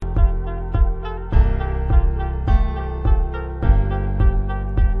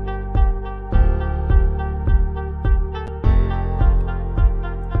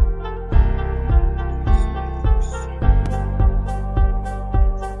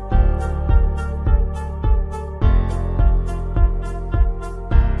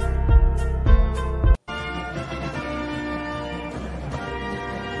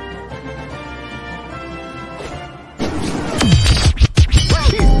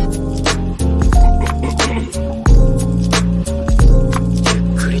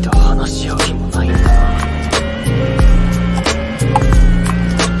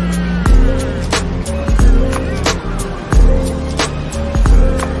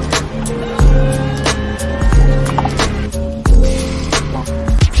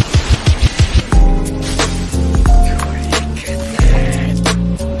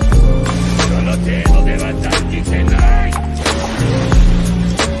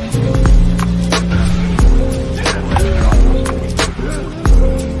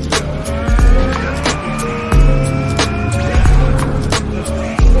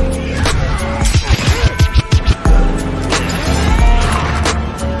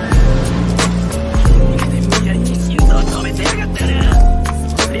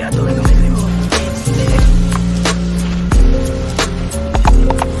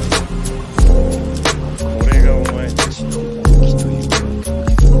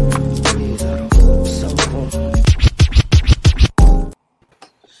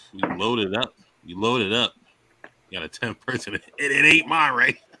it up. You load it up. You got a 10-person. It ain't mine,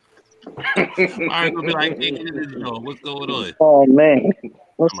 right? Mine's gonna be like, hey, what's going on? Oh man,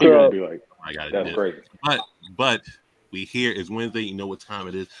 what's up? Be like, I got it. That's crazy. But we here is Wednesday. You know what time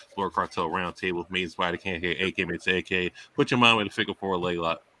it is? Blerd Cartel Roundtable. Me and Spider can't hear. AK makes AK. Put your mind with a figure for a leg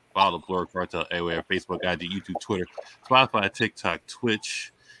lock. Follow the Blerd Cartel everywhere: Facebook, IG, YouTube, Twitter, Spotify, TikTok,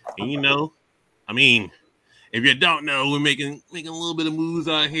 Twitch. And if you don't know, we're making a little bit of moves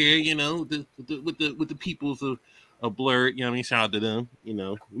out here. With the peoples of Blerd. Shout out to them.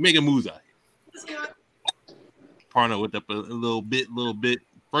 We're making moves out here. Partner with up a little bit.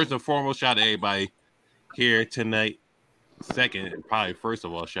 First and foremost, shout out to everybody here tonight. Second, and probably first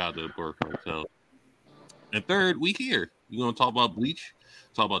of all, shout out to the Blerd Cartel. And third, we here. We're gonna talk about Bleach,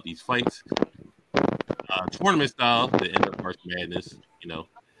 talk about these fights, tournament style, the end of March Madness.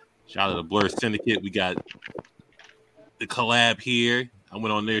 Shout out to the Blerd Syndicate. We got the collab here. I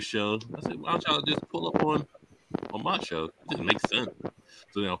went on their show. I said, why don't y'all just pull up on my show? It just makes sense.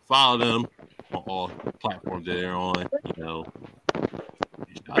 So follow them on all platforms that they're on. Shout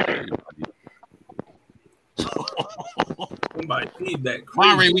out to everybody. Somebody feedback.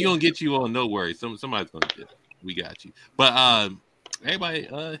 All right, we gonna get you on. No worries. Somebody's gonna get it. We got you. But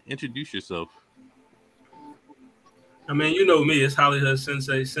everybody, introduce yourself. You know me. It's Hollywood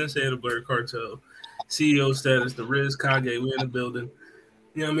Sensei of the Blerd Cartel, CEO status. The Riz Kage. We in the building.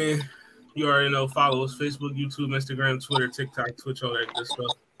 You know what I mean? You already know. Follow us: Facebook, YouTube, Instagram, Twitter, TikTok, Twitch, all that good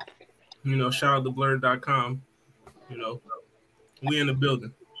stuff. Shout out to Blerd.com. We in the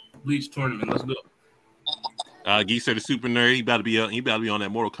building. Bleach tournament. Let's go. Geezer the super nerd. He about to be on that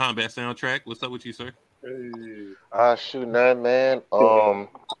Mortal Kombat soundtrack. What's up with you, sir? Hey. Shoot, nothing, man.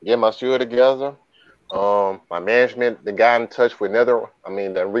 Get my studio together. My management, they got in touch with they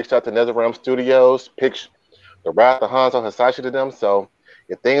reached out to NetherRealm Studios, pitched the Wrath of Hanzo Hasashi to them. So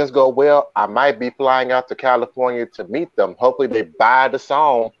if things go well, I might be flying out to California to meet them. Hopefully they buy the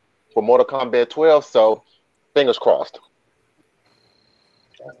song for Mortal Kombat 12. So fingers crossed.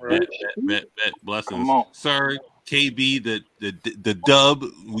 Bet. Blessings, sir. KB, the dub.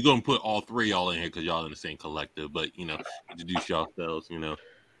 We're gonna put all three y'all in here because y'all in the same collective. But introduce yourselves.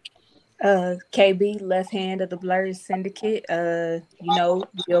 KB, left hand of the Blerd Syndicate.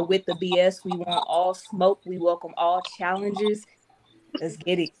 We're with the BS. We want all smoke. We welcome all challenges. Let's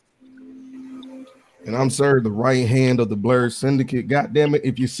get it. And I'm the right hand of the Blerd Syndicate. God damn it.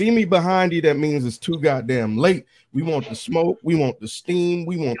 If you see me behind you, that means it's too goddamn late. We want the smoke. We want the steam.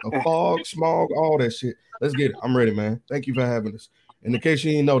 We want the fog, smog, all that shit. Let's get it. I'm ready, man. Thank you for having us. And in case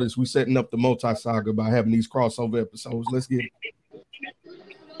you didn't notice, we're setting up the multi-saga by having these crossover episodes. Let's get it.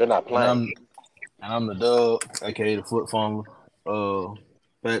 They're not playing. And I'm the Dub, aka the Foot Fumbler.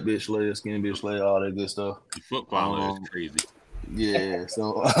 Fat bitch slayer, skinny bitch slayer, all that good stuff. The Foot Fumbler is crazy. Yeah,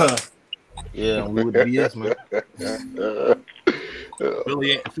 so yeah, we with the BS, man.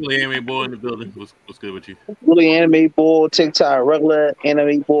 Philly anime boy in the building. What's good with you? Really anime boy, TikTok, regular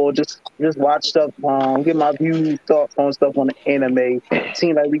anime boy. Just watch stuff. Get my views, thoughts on stuff on the anime.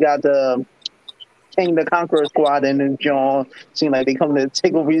 Seems like we got the King the Conqueror squad in this John. Seems like they come to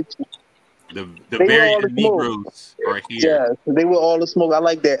take over. The variant Negroes are here. Yeah, they were all the smoke. I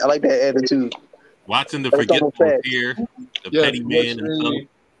like that. I like that attitude. Watson the Forgetful is here. The petty man himself.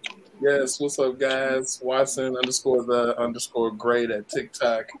 Yes, what's up, guys? Watson _the_ great at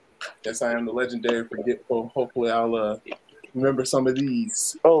TikTok. Yes, I am the legendary Forgetful. Hopefully, I'll remember some of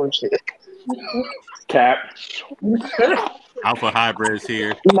these. Oh shit! Cap. Alpha Hybrid is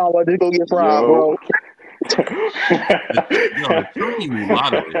here. You might want to go get fried, bro.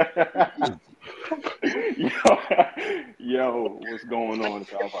 Yo, what's going on?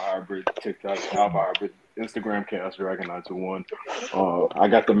 It's Alpha Hybrid, TikTok, Alpha Hybrid, Instagram, Chaos Dragon 921. I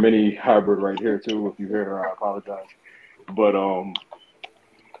got the mini hybrid right here too. If you hear her, I apologize. But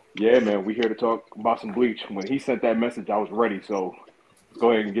yeah, man, we here to talk about some Bleach. When he sent that message, I was ready. So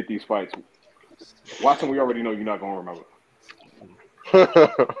go ahead and get these fights. Watson, we already know you're not gonna remember.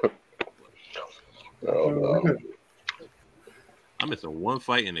 No. I'm missing one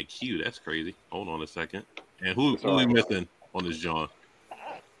fight in the queue. That's crazy. Hold on a second. And who we missing on this John?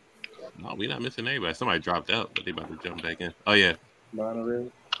 No, we're not missing anybody. Somebody dropped out, but they about to jump back in. Oh yeah,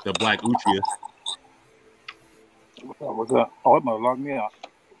 the Black Uchiha. What's up? Oh, it might have locked me out.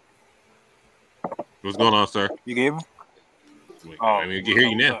 What's going on, sir? You gave him? I mean, we can hear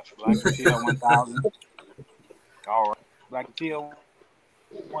you now. Black Uchiha 1000. All right. Black Uchiha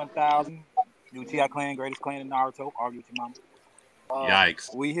 1000. Uchiha clan, greatest clan in Naruto. Argue with your mama.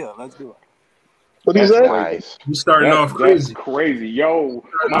 Yikes. We here. Let's do it. What do you say? Nice. You starting off crazy. That's crazy. Yo,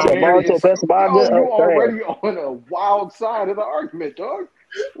 my Naruto, best you already on a wild side of the argument, dog.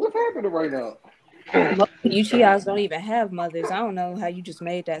 What's happening right now? Most Uchihas don't even have mothers. I don't know how you just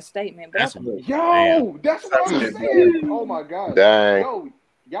made that statement, but That's okay. Yo, that's what I was Sasuke saying. Oh my god. Dang. Yo,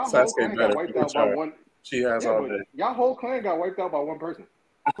 y'all whole Sasuke clan got better wiped keep out by it one. She has Yeah, all but day. y'all whole clan got wiped out by one person.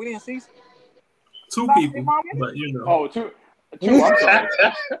 We didn't see. Two people, but you know. Oh, two. I'm sorry.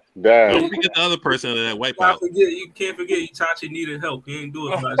 Damn. Don't forget the other person that You wipeout. can't forget Itachi needed help. He didn't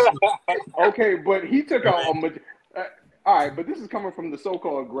do it by himself. Okay, but he took out all right, but this is coming from the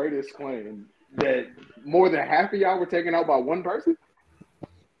so-called greatest clan that more than half of y'all were taken out by one person.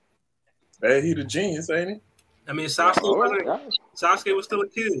 Hey, he the genius, ain't he? I mean, Sasuke was still a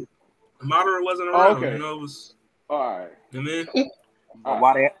kid. Madara wasn't Oh, around. okay. You know, it was. All right. I mean,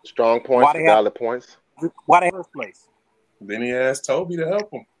 Why they? Strong points, valid points. Why they first place? Then he asked Toby to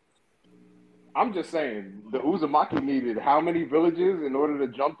help him. I'm just saying, the Uzumaki needed how many villages in order to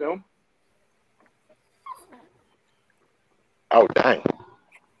jump them? Oh, dang.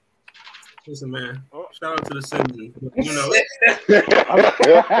 listen, man. Shout out to the Simpsons. You know,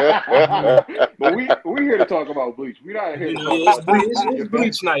 but we here to talk about Bleach. We not here to talk about it's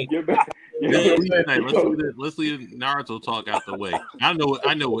Bleach night. Let's leave Naruto talk out the way. I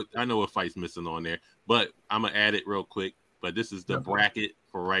know what fight's missing on there, but I'm gonna add it real quick. But this is the bracket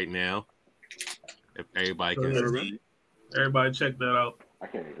for right now. If everybody can see, everybody check that out. I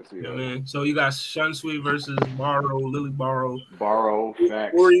can't even see it. Man. So you got Shunsui versus Baro, Lily Baro.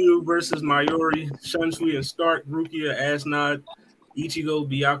 Facts. Oryu versus Mayuri, Shunsui and Stark, Rukia, Asnod, Ichigo,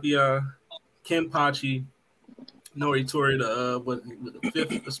 Byakuya, Kenpachi, Noritori, the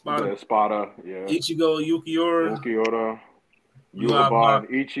fifth Espada. The Espada, yeah. Ichigo, Yukiora, Yubaba,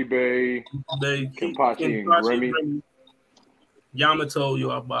 Ichibei, Kenpachi, and Grimmy. Yamato,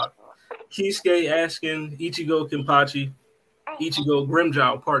 Yuabak. Kisuke, Askin, Ichigo, Kenpachi, Ichigo,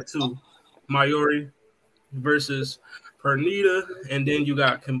 Grimmjow, Part 2, Mayuri versus Pernita, and then you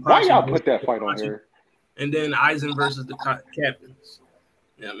got Kenpachi. Why y'all put that fight on here? And then Aizen versus the captains.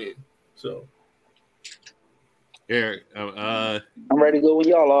 You know what I mean? So. Eric, I'm ready to go when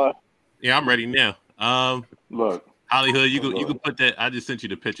y'all are. Yeah, I'm ready now. Look, Hollywood, you can put that. I just sent you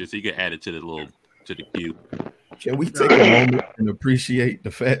the picture, so you can add it to the queue. Can we take a moment and appreciate the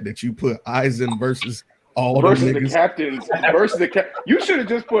fact that you put Aizen versus all versus the the captains versus the you should have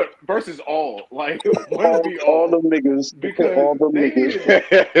just put versus all all the niggas because all the niggas.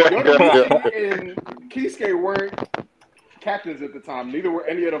 And Kisuke weren't captains at the time. Neither were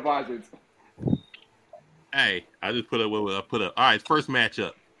any of the advisors. Hey, I just put up. All right, first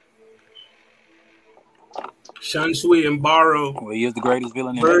matchup. Shunsui and Baro. Well, he is the greatest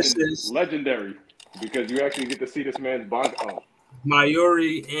villain in versus legendary because you actually get to see this man's bond.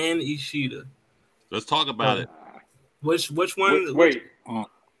 Mayuri and Ishida. Let's talk about it. Which one? Wait. Who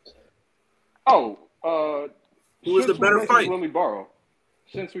was the better fight? Lily Baro.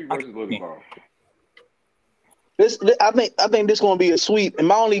 Shunsui versus Lily Baro. I think this gonna be a sweep. And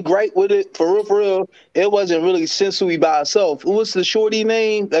my only gripe with it, for real, it wasn't really Sensui by itself. What's the shorty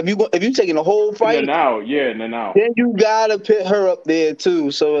name? If you taking the whole fight, Nanao. Then you gotta put her up there too.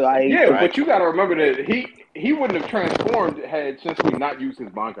 So but you gotta remember that he wouldn't have transformed had Sensui not used his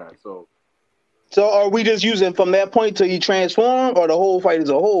Bankai. So are we just using from that point till he transform, or the whole fight as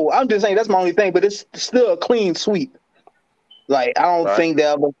a whole? I'm just saying that's my only thing, but it's still a clean sweep. Like I don't think the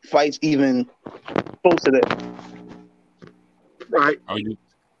other fights even close to that. Right.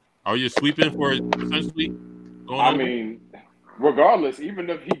 Are you sweeping for Sensui? I mean, regardless, even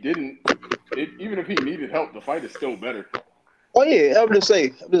if he needed help, the fight is still better. Oh yeah, I'm just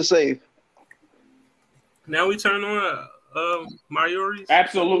safe. Now we turn on Mayuri's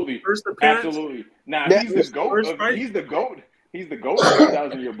absolutely first appearance. Absolutely. Now he's the goat. He's the goat. He's the goat of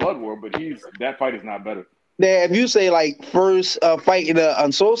 1,000-year blood war, but that fight is not better. Now, if you say like first fight in the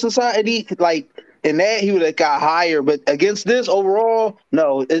Soul Society, like in that he would have got higher, but against this overall,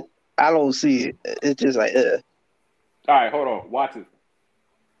 no, I don't see it. It's just like, All right, hold on, watch it.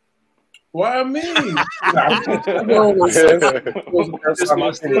 What I mean? I'm going with.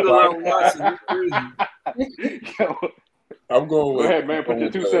 Go ahead, man. Put your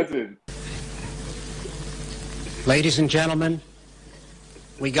 2 cents in. Ladies and gentlemen,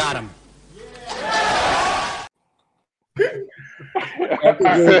 we got him.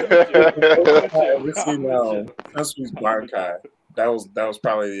 Sensui's Bankai. That was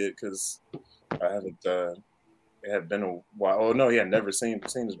probably it because I haven't. It had been a while. Oh no, he had never seen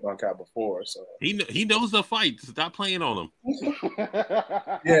his Bankai before. So he knows the fight. Stop playing on him.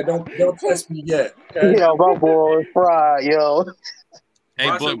 Yeah, don't test me yet. Okay? Yeah, my boy fried, yo. Hey,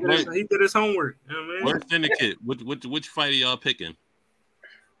 he did his homework. You know what I mean? Where's Syndicate? Which fight are y'all picking?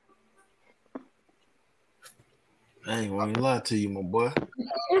 I ain't gonna lie to you, my boy.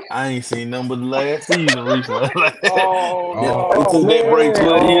 I ain't seen nothing but the last season recently. Oh, They took that break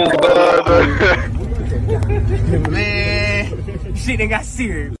 12 years ago. Man, shit, they got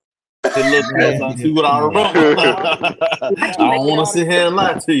serious. Hey, look, cuz I see what I remember. I don't want to sit here and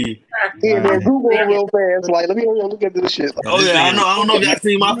lie to you. Yeah, man, Google it real fast. Like, let me look at this shit. Oh yeah, I know. I don't know if y'all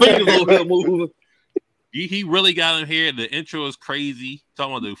seen my fingers over here moving. He really got him here. The intro is crazy.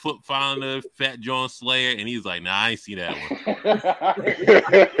 Talking about the foot finder, Fat John Slayer, and he's like, "Nah, I ain't see that one."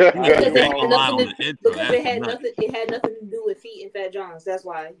 It had nothing to do with feet and Fat Johns. That's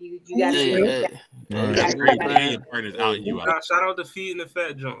why you got to see it. Shout out to Feet and the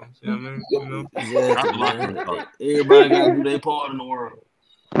Fat Johns. You know what I mean? You know? Exactly, everybody got to do their part in the world.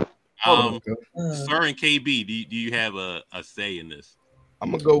 Sir and KB, do you have a say in this? I'm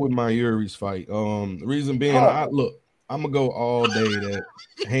gonna go with my Yuri's fight. The reason being, I'm gonna go all day that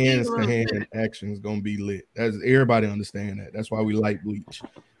hands to hand action is gonna be lit. That's everybody understand that. That's why we like Bleach.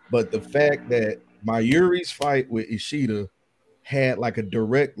 But the fact that my Yuri's fight with Ishida had like a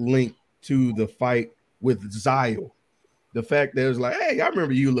direct link to the fight with Zio. The fact that it was like, hey, I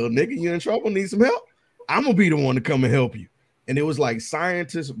remember you, little nigga. You in trouble? Need some help? I'm gonna be the one to come and help you. And it was like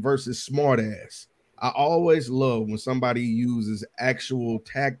scientist versus smartass. I always love when somebody uses actual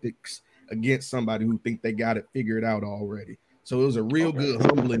tactics against somebody who think they got it figured out already. So it was a real good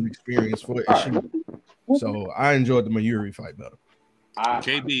humbling experience for Ishida. So I enjoyed the Mayuri fight better.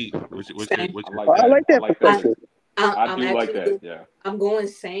 KB, I like that. I do like that. Yeah, I'm going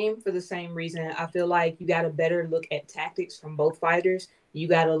same for the same reason. I feel like you got a better look at tactics from both fighters. You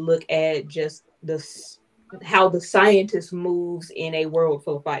got to look at just how the scientist moves in a world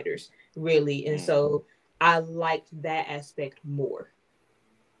full of fighters. Really, and so I liked that aspect more.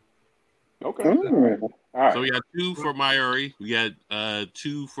 Okay. All right. So we got 2 for Mayuri. We got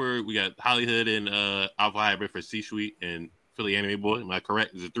 2 for Hollywood and Alpha Hybrid for C-Suite and Philly Anime Boy. Am I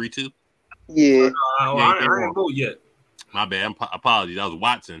correct? Is it 3-2? Yeah. I didn't vote yet. My bad. Apologies. That was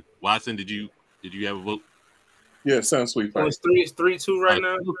Watson. Watson, did you have a vote? Yeah, sounds sweet. So it's 3-2 right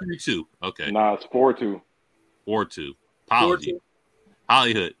now. 3-2. Okay. Nah, it's 4-2. 4-2. Apologies.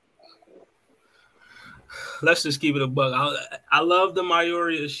 Hollywood. Let's just keep it a buck. I love the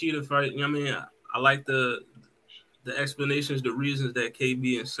Mayuri Ishida fight. You know what I mean? I like the explanations, the reasons that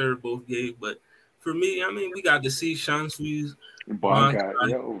KB and Sir both gave. But for me, I mean, we got to see Shansui's Bankai. You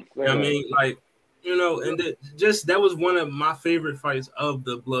know what I mean? Like, you know, and that was one of my favorite fights of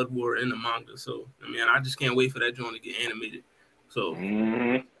the Blood War in the manga. So, I mean, I just can't wait for that joint to get animated. So,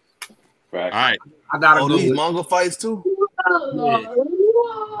 Right. All right. I gotta go these manga fights too. Yeah.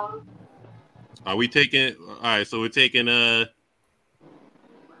 Are we taking? All right, so we're taking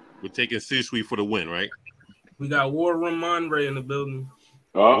C-Suite for the win, right? We got War Room Monray in the building.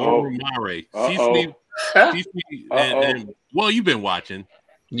 War Room Monray. C-Suite, and well, you've been watching.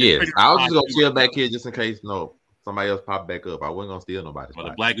 Yes, I was just gonna chill back here just in case somebody else popped back up. I wasn't gonna steal nobody's. Well,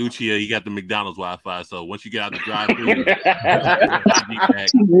 the Black Uchiha, he got the McDonald's Wi-Fi, so once you get out the drive-through,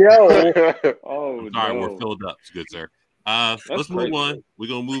 I'm sorry, we're filled up. It's good, sir. Let's move on. We're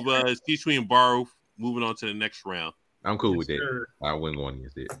gonna move C-Suite and Borrow. Moving on to the next round. I'm cool with that. I wouldn't go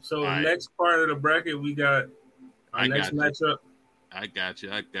against it. So next part of the bracket, we got our next matchup. I got you.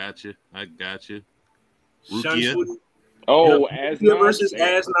 Rukia. Asnod versus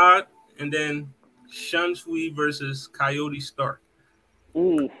Asnod, and then Shunsui versus Coyote Stark.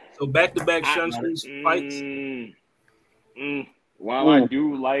 Ooh. So back-to-back Shunsui's fights. While I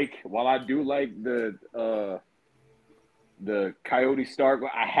do like the Coyote Stark,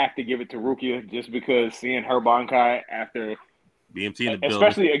 I have to give it to Rukia just because seeing her Bankai after BMT in the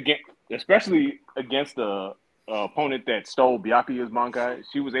especially against the opponent that stole Byakuya's Bankai,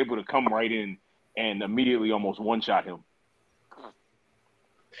 she was able to come right in and immediately almost one-shot him.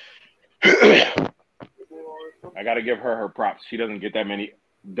 I got to give her props. She doesn't get that many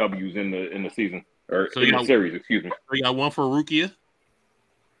W's in the season or in the series. Excuse me. So you got one for Rukia.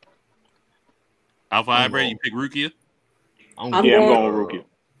 Alpha Hybrid, you pick Rukia. I'm going with Rukia.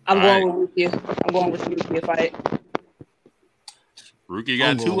 I'm going with Rukia fight. Rukia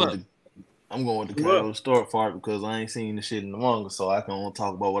got 2 up. I'm going with the Coyote Stark fight because I ain't seen the shit in the manga, so I can only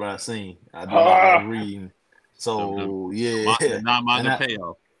talk about what I seen. I do not read. So yeah, not manga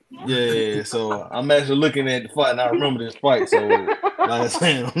payoff. Yeah, so I'm actually looking at the fight and I remember this fight. So like I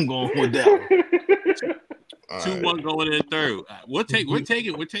said, I'm going with that one. 2-1 going in third. We're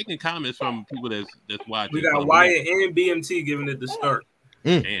taking comments from people that's watching. We got Wyatt and BMT giving it the start.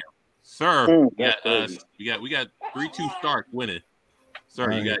 Damn, sir. We got 3-2 Stark winning.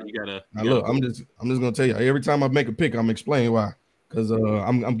 Sir, you got now look, I'm just gonna tell you, every time I make a pick, I'm explaining why. because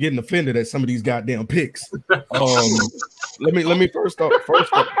I'm getting offended at some of these goddamn picks. Let me first off,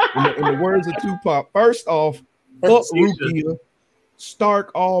 in the words of Tupac, first off, fuck Rukia,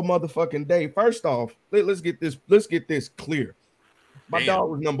 Stark all motherfucking day. First off, let's get this clear. My dog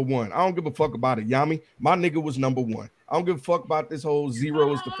was number one. I don't give a fuck about it, Yami. My nigga was number one. I don't give a fuck about this whole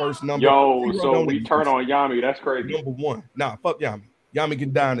 0 is the first number. Yo, Zero so we turn on Yami. That's crazy. Number one. Nah, fuck Yami. Yami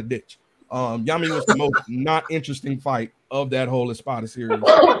can die in the ditch. Yami was the most not interesting fight of that whole Espada series.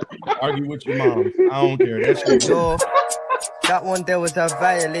 Argue with your mom. I don't care. That's your so, that one there was a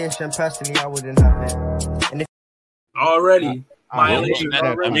violation. Personally, I wouldn't have it. And already. Violation.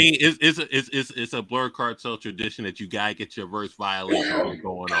 I mean, it's a Blerd Cartel tradition that you gotta get your verse violation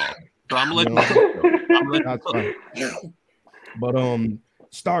going on. So I'm letting you. But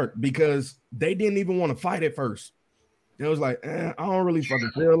start because they didn't even want to fight at first. They was like, I don't really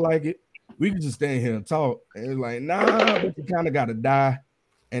fucking feel like it. We can just stand here and talk. And it was like, nah, but you kind of gotta die.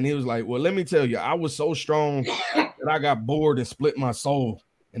 And he was like, well, let me tell you, I was so strong that I got bored and split my soul.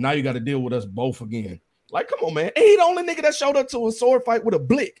 And now you got to deal with us both again. Like, come on, man. And he the only nigga that showed up to a sword fight with a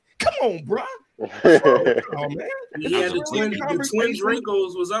blick. Come on, bro. Oh, man. Yeah, the twin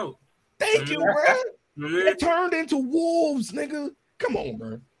Dracos was out. Thank you, bro. It turned into wolves, nigga. Come on,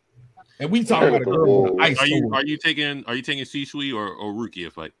 bro. And we talking about a girl with an ice sword. Are you taking C-Shui or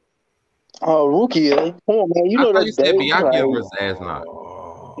Rukia fight? Oh, Rukia. Come on, man. You know you said Byakuya versus Asnod.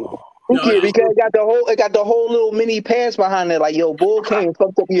 Rukia, because it got the whole little mini pass behind it. Like, yo, Bull came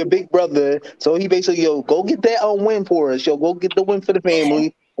fucked up your big brother. So he basically, go get that win for us. Yo, go get the win for the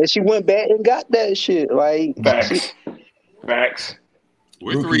family. And she went back and got that shit. Like, Facts.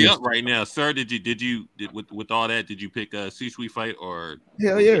 We're 3 up right now, sir. Did you with all that? Did you pick a C-Shui fight or?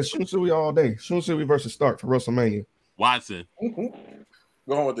 Hell yeah, Shinsui all day. Shinsui versus Stark for WrestleMania. Watson.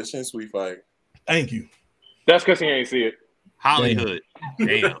 Going with the Shinsui fight. Thank you. That's because he ain't see it. Hollywood.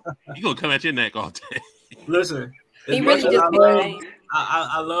 Damn. You gonna come at your neck all day. Listen, he really just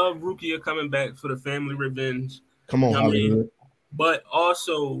I love Rukia coming back for the family revenge. Come on, Hollywood. I mean? But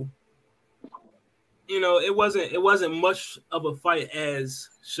also, it wasn't much of a fight as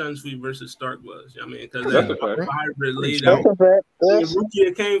Shinsui versus Stark was. I mean, because that's a hybrid laid out.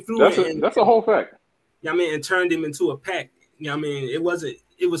 Rukia came through. That's a whole fact. I mean, and turned him into a pack. I mean, it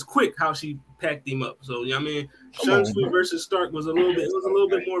was quick how she packed him up. So I mean, Shinsui versus Stark was a little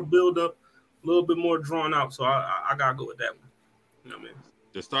bit more build up, a little bit more drawn out. So I gotta go with that one. You know what I mean?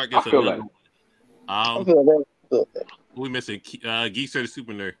 The Stark gets another one. We missing Geeks or the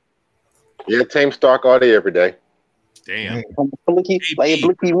Super Nerd? Yeah, Team Stark all day, every day. Damn. Blicky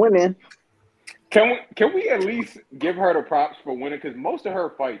winning. Can we at least give her the props for winning? Because most of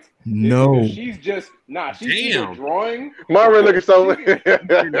her fights, she's just either drawing. Marvin looking so. I'm saying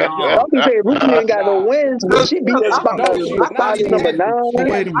Rukia ain't got no wins, but she beat us by number 9.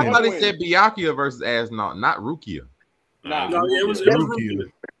 Wait a minute. I thought they said Byakuya versus Asnod, not Rukia. No, it was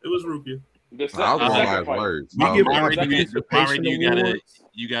Rukia. It was Rukia. I was going by words.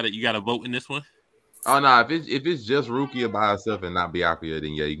 You gotta vote in this one. Oh no, if it's just Rukia by herself and not Byakuya,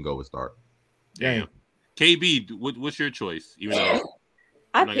 then yeah, you can go with Stark. Damn. KB, what's your choice? Even though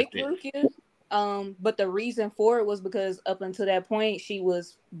I picked Rukia, but the reason for it was because up until that point she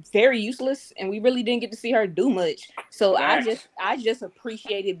was very useless, and we really didn't get to see her do much. So I just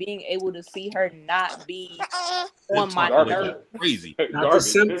appreciated being able to see her not be on my nerves. Crazy. Not the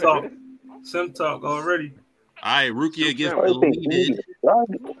Sim talk already. All right, Rukia gets deleted.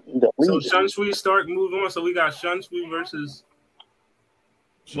 So Shinsui Stark move on. So we got Shinsui versus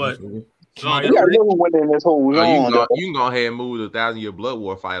what? You got no one winning this whole round. You can go ahead and move the 1,000-year Blood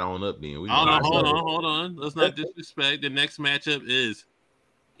War fight on up then. Hold on. Let's not disrespect. The next matchup is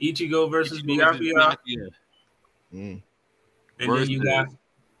Ichigo versus Byakuya. And then you got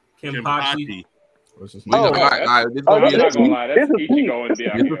Kenpachi. This is not gonna lie. That's Ichigo and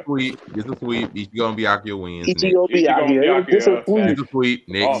Byakuya. This is sweep. Ichigo and Byakuya wins. Ichigo Byakuya. This is sweep.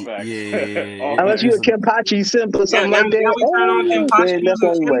 Next. Yeah. Unless you're a Kenpachi simp or something like that. Then that's the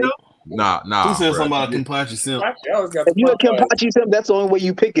only way. Nah. Who said something about Kenpachi simp? If you're a Kenpachi simp, that's the only way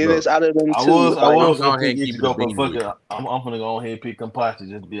you pick it. It's out of them two. I was gonna pick Ichigo, but fuck it. I'm gonna go ahead and pick Kenpachi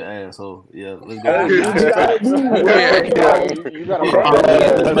just to be an asshole. Yeah, let's go. You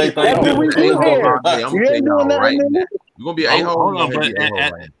gonna be a hole.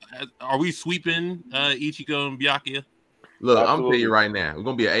 Are we sweeping Ichigo and Byakuya? Look, I'm telling you right now, we're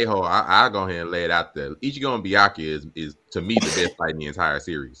gonna be an a-hole. I go ahead and lay it out there. Ichigo and Byakuya is to me the best fight in the entire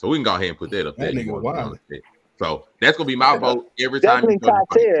series. So we can go ahead and put that up there. So that's gonna be my vote every time. I think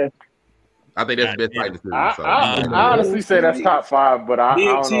that's the best fight in the series. I honestly say that's top 5, but I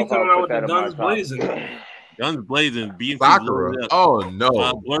don't know if I would put that in my top. Guns blazing, being Sakura. Oh no.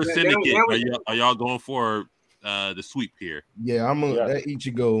 Blerd Syndicate. Are y'all going for the sweep here? Yeah, that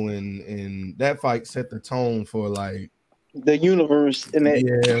Ichigo and that fight set the tone for like the universe in it.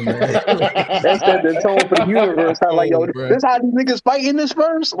 Yeah, man. That set the tone for the universe. I like, yo, this how these niggas fight in this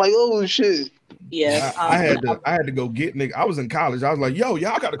verse? Like, oh shit. Yeah. I had to go get nigga. I was in college. I was like, yo,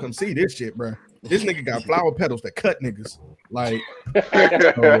 y'all gotta come see this shit, bro. This nigga got flower petals that cut niggas. Like, like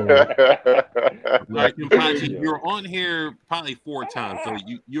Kenpachi, you're on here probably 4 times, so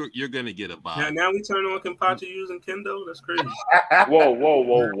you're gonna get a vibe. Now we turn on Kenpachi using Kendo. That's crazy. Whoa.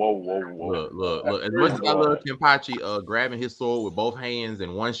 Look. As much as I love Kenpachi, grabbing his sword with both hands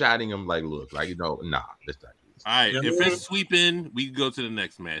and one shotting him, like, look, like, you know, nah, let's not. All right, if it's sweeping, we can go to the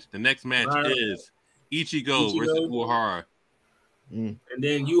next match. The next match is Ichigo versus Uehara. And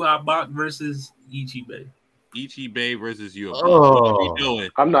then Yuha versus Ichibei. Ichibei versus Yuha. Oh. What are we doing?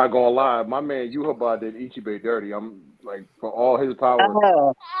 I'm not gonna lie, my man Yuha did Ichibei dirty. I'm like, for all his power.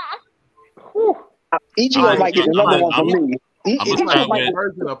 Ichigo might get another one from me. I'm gonna start with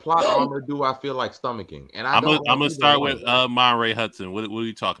version of plot armor. Do I feel like stomaching? And I'm gonna start with Monray Hudson. What are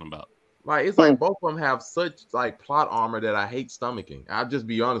you talking about? Like, it's like both of them have such like plot armor that I hate stomaching. I'll just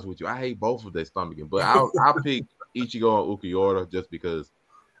be honest with you. I hate both of their stomaching, but I'll pick Ichigo and Ukiura just because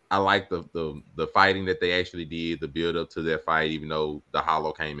I like the fighting that they actually did, the build up to their fight, even though the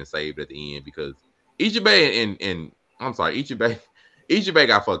Hollow came and saved at the end. Because Ichibei and I'm sorry, Ichibei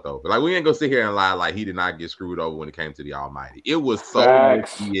got fucked over. Like, we ain't gonna sit here and lie like he did not get screwed over when it came to the Almighty. It was so much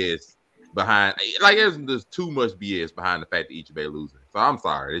BS behind. Like, there's too much BS behind the fact that Ichibei losing. So I'm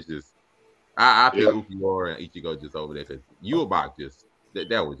sorry. It's just I pick Ukiura and Ichigo just over there because Yuabak just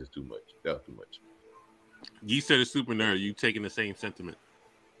that was just too much. That was too much. You said a super nerd. You taking the same sentiment?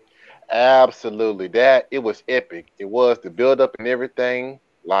 Absolutely. That it was epic. It was the build up and everything.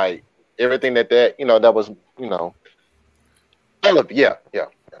 Like everything that that was all of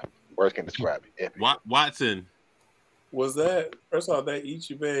words can describe it. Epic. Watson. Was that first of all that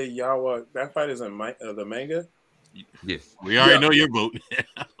Ichibei Yawa that fight is in the manga? Yes, we already know your vote.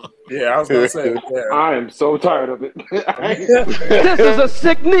 Yeah, I was gonna say. Yeah. I am so tired of it. This is a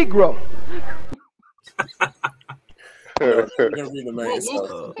sick Negro. We'll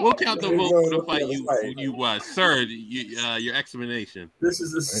count the vote for the fight you watched, sir. Your explanation. This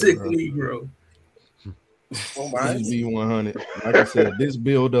is a sick Negro. Oh my! B100. Like I said, this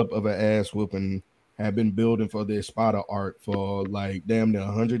build up of an ass whooping have been building for their Spada arc for like damn near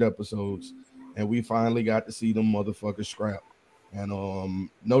 100 episodes, and we finally got to see them motherfuckers scrap. And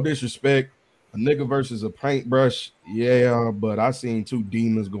no disrespect, a nigga versus a paintbrush, yeah, but I seen 2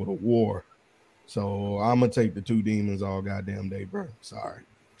 demons go to war. So I'm gonna take the 2 demons all goddamn day, bro. Sorry,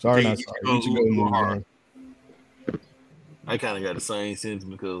 not sorry. I kind of got the same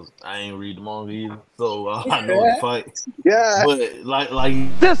sentiment because I ain't read the manga either, so I know the fight. Yeah, but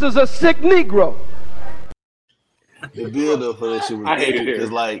like this is a sick Negro. The build up for that shit was epic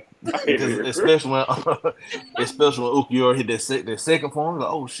because especially when Ukiura hit that second form, like,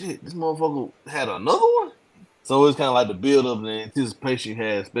 oh shit, this motherfucker had another one. So it's kind of like the build up and the anticipation you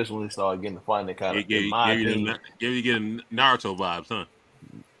had, especially when they started getting the fight. That kind of gave you getting Naruto vibes, huh?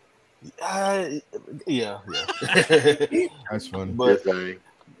 Yeah. That's funny. But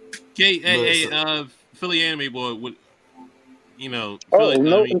Philly anime boy would. No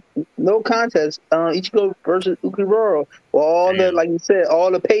contest. Ichigo versus Ukiura. All the, like you said,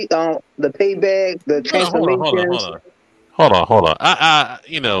 all the payback, the transformations. Hold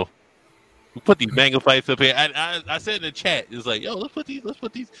on. We put these manga fights up here. I said in the chat, it's like, yo, let's put these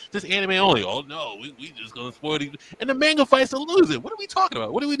this anime only. Oh no, we just gonna spoil these. And the manga fights are losing. What are we talking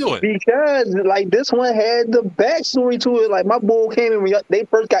about? What are we doing? Because like this one had the backstory to it. Like my bull came in when they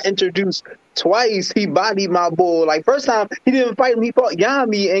first got introduced. Twice he bodied my bull. Like first time he didn't fight him, he fought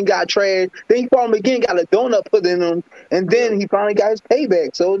Yami and got trashed. Then he fought him again, got a donut put in him, and then he finally got his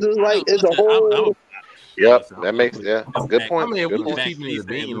payback. So it's just like it's a whole. Yep, that makes good point. I mean, we just keep it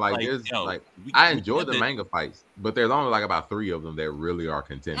being like there's like I enjoy the manga fights, but there's only like about 3 of them that really are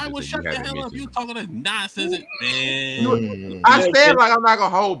contenders. I will shut the hell up. You talking that nonsense, man. I said like I'm not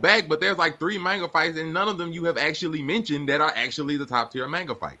gonna hold back, but there's like 3 manga fights, and none of them you have actually mentioned that are actually the top tier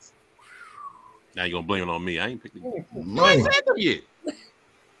manga fights. Now you're gonna blame it on me. I ain't picked them. I ain't said them yet.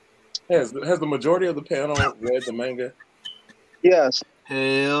 Has the majority of the panel read the manga? Yes.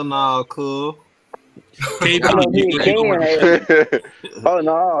 Hell no, cool. Oh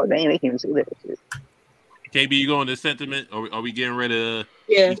no, they can't even see that shit. KB, you going to sentiment, or are we getting rid of?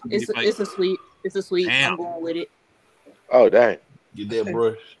 Yeah, it's a sweep. It's a sweep. I'm going with it. Oh dang! Get that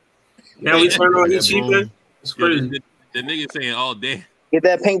brush. Now we turn on Ichiban. It's crazy. The nigga saying all day. Get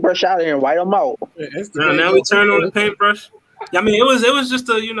that paintbrush out of here and white them out. Now we turn on the paintbrush. I mean, it was just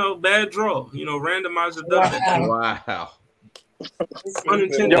a bad draw. Randomizer does that. Wow.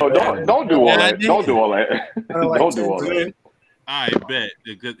 Unintended. Yo, don't do all that. Don't do all that. Don't do all that. I bet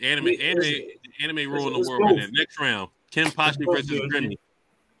because anime ruling the world. In the next round, Kenpachi versus Grimmy.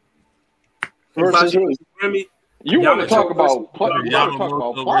 Versus Grimmy. You want to talk about plot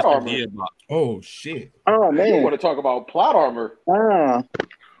armor? Oh shit! Oh man! You want to talk about plot armor?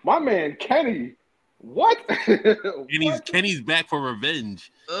 My man Kenny. What? Kenny's back for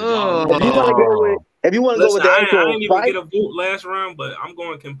revenge. If you want to go with the I actual didn't even fight, get a vote last round, but I'm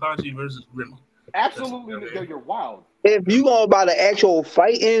going Kenpachi versus Grimmy. Absolutely, you're wild. if you go about the actual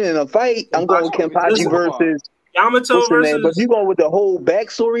fighting and a fight, I'm going with Kenpachi versus Yamato versus. But if you going with the whole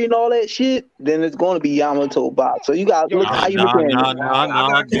backstory and all that shit, then it's going to be Yamato Bob. So you got to look how you looking at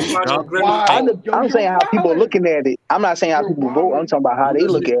it. I'm saying how people are looking at it. I'm not saying how people vote. I'm talking about how they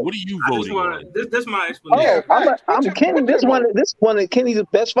look at it. What are you voting on? This is my explanation. Oh, I'm Kenny. This one of Kenny's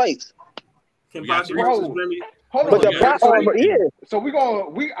best fights. Kenpachi versus Grimmy. But the plot armor, yeah. So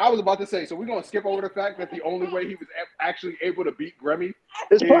I was about to say, so we're gonna skip over the fact that the only way he was actually able to beat Grimmy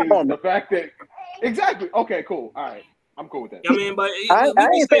is the fact that exactly. Okay, cool. All right, I'm cool with that. I mean, but I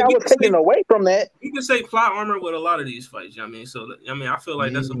didn't say I was taking away from that. You can say plot armor with a lot of these fights. I mean, I feel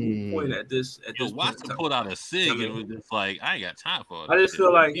like that's a point at this. Watson pulled out a sig and it was just like, I ain't got time for it. I just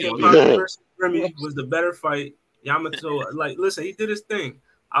feel like Kenpachi versus Grimmy was the better fight. Yamato, listen, he did his thing.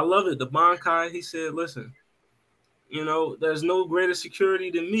 I love it. The Bankai, he said, listen. There's no greater security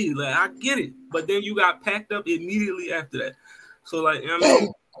than me. Like, I get it. But then you got packed up immediately after that. So,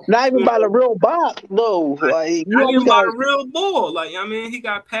 not even by the real Bob, though. Not even by the real bull. He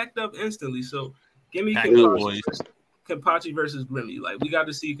got packed up instantly. So, give me Kenpachi versus Grimmy. We got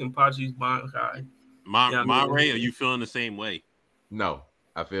to see Kenpachi's Bankai. Ray, are you feeling the same way? No,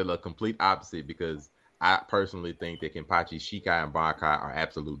 I feel a complete opposite because I personally think that Kenpachi, Shikai, and Bankai are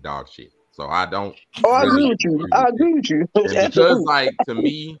absolute dog shit. So I don't. Oh, I agree with you. Because, to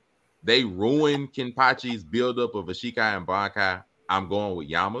me, they ruined Kenpachi's buildup of a Shikai and Bankai. I'm going with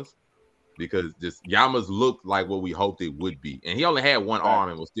Yama's because Yama's looked like what we hoped it would be, and he only had one arm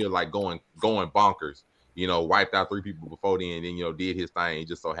and was still going bonkers. Wiped out 3 people before then, and then did his thing. It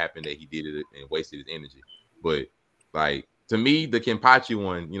just so happened that he did it and wasted his energy. But to me, the Kenpachi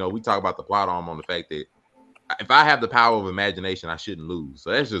one, we talk about the plot armor on the fact that. If I have the power of imagination, I shouldn't lose.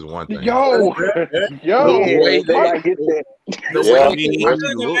 So that's just one thing. Hold on. Being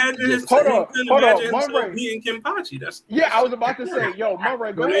Kenpachi. I was about to say,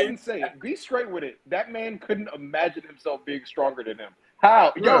 Murray, go ahead and say it. Be straight with it. That man couldn't imagine himself being stronger than him.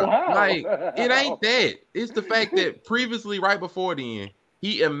 How? How? It ain't that. It's the fact that previously, right before then,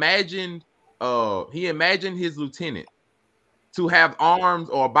 he imagined his lieutenant to have arms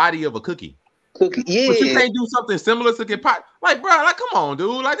or a body of a cookie. Yeah. But you can't do something similar to Kenpachi. Come on,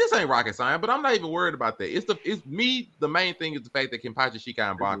 dude. This ain't rocket science, but I'm not even worried about that. It's me. The main thing is the fact that Kenpachi,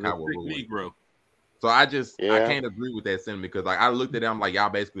 Shikai, and Bankai were ruined. So I can't agree with that sentiment because I looked at them y'all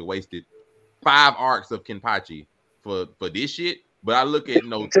basically wasted 5 arcs of Kenpachi for this shit. But I look at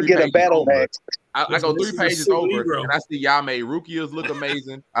to get a battle match. I go 3 pages over and I see y'all made Rukia's look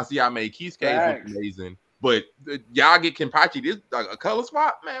amazing. I see y'all made Kisuke's look amazing. But y'all get Kenpachi this a color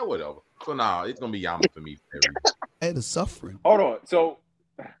swap, man, whatever. So it's gonna be Yama for me. Tired of suffering. Hold on. So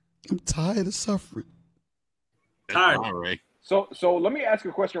I'm tired of suffering. All right. So let me ask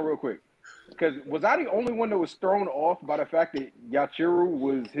a question real quick. Because was I the only one that was thrown off by the fact that Yachiru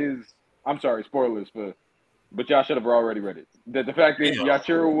was his? I'm sorry, spoilers but y'all should have already read it. That the fact that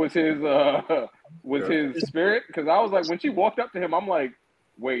Yachiru was his spirit. Because I was like, when she walked up to him, I'm like,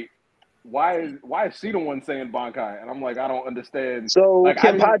 wait. Why is she the one saying Bankai? And I'm like, I don't understand. So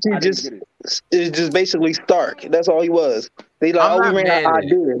Kenpachi is just basically Stark. That's all he was. They we ran out of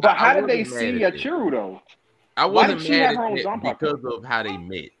ideas. But how did they see Yachiru though? I wasn't mad at it because of how they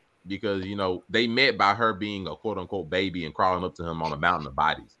met. Because they met by her being a quote unquote baby and crawling up to him on a mountain of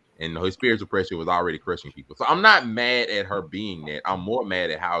bodies, and her spiritual pressure was already crushing people. So I'm not mad at her being that. I'm more mad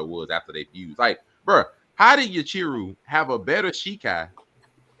at how it was after they fused. Bro, how did Yachiru have a better Shikai?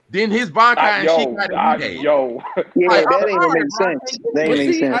 Then his Bankai and Shikai that ain't even make sense. That ain't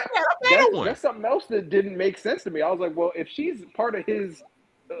make sense. That's something else that didn't make sense to me. I was like, well, if she's part of his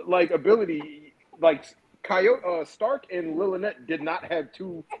ability, Stark and Lilynette did not have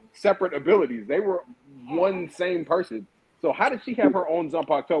 2 separate abilities. They were one same person. So how did she have her own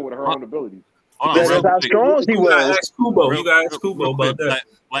Zanpakuto with her own abilities? That's how strong she was. You guys ask Kubo about that.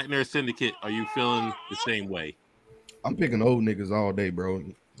 Black Nerd Syndicate, are you feeling the same way? I'm picking old niggas all day, bro.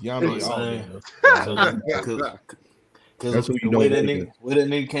 Yama, That's who the you way don't that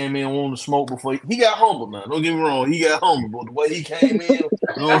nigga came in wanting to smoke before he got humble now. Don't get me wrong, he got humble, but the way he came in, you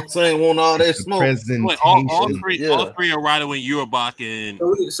know what I'm saying, want all that smoke. Wait, all three are riding with Eurobach and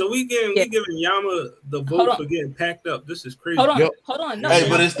So we giving Yama the vote for getting packed up. This is crazy. Hold on. No, hey,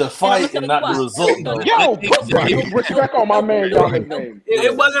 but it's the fight and not the result, though. Yo, put some respect on my man Yama's name.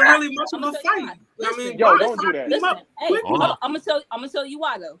 It wasn't really much of a fight. I mean, yo, don't do that. Listen, hey, I'm gonna tell you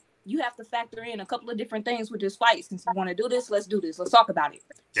why though. You have to factor in a couple of different things with this fight. Since you want to do this, let's do this. Let's talk about it.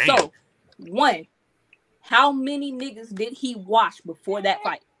 Damn. So, one, how many niggas did he wash before that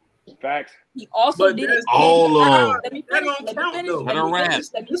fight? Facts. He also did it. All of Let me finish. Let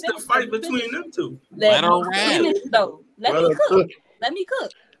the fight between them two. Let me finish though. Let me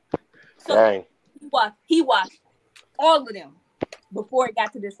cook. So Dang. he watched all of them before it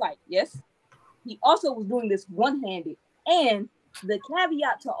got to this fight. Yes. He also was doing this one-handed. And the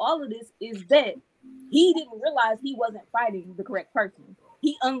caveat to all of this is that he didn't realize he wasn't fighting the correct person.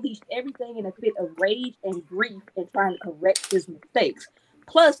 He unleashed everything in a fit of rage and grief and trying to correct his mistakes.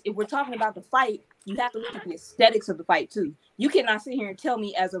 Plus, if we're talking about the fight, you have to look at the aesthetics of the fight too. You cannot sit here and tell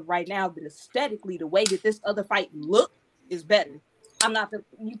me as of right now that aesthetically the way that this other fight looked is better.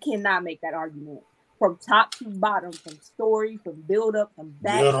 You cannot make that argument. From top to bottom, from story, from build up, from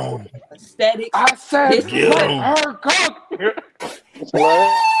back, from aesthetics. I said, her cook.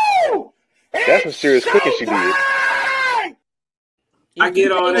 That's some serious cooking she did. I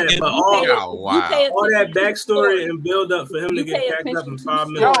get all that, but all that backstory story. And build up for him to get packed up in 5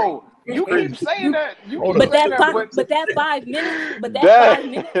 minutes. Yo, you keep saying that. But that 5 minutes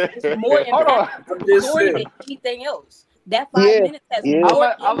is more impactful to the story than anything else. That 5 minutes has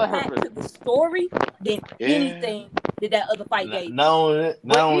more impact to the story than anything that other fight gave. Not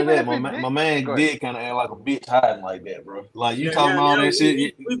only that, my man did kind of act like a bitch hiding like that, bro. Like you talking all that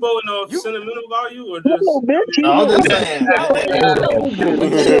shit. We voting off sentimental value or just? I'm just saying. Like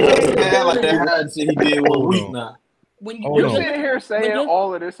that hiding shit he did 1 week now. When you're sitting here saying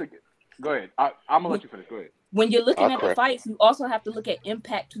all of this again. Go ahead. I'm gonna let you finish. Go ahead. When you're looking at the fights, you also have to look at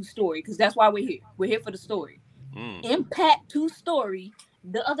impact to story because that's why we're here. We're here for the story. Impact to story.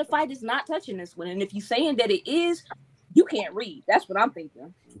 The other fight is not touching this one, and if you're saying that it is, you can't read. That's what I'm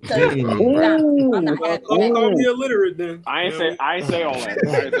thinking. I'm not happy. Call me illiterate then. I ain't say all that.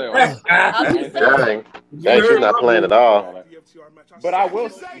 Dang, she's not playing at all. But I will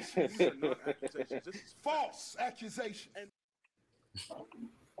say, this is false accusation.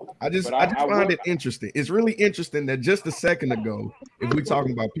 I just find it interesting. It's really interesting that just a second ago, if we're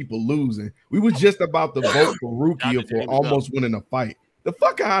talking about people losing, we was just about to vote for Rukia for almost winning a fight. The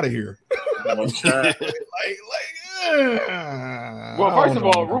fuck out of here. Well, first of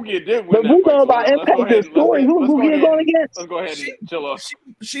all, Rukia did win. But we talking about impact the story. Who's Rukia going against? Let's go ahead and chill off.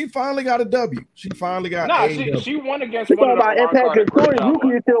 She finally got a W. She finally got she won against we one talking of the about impact the story.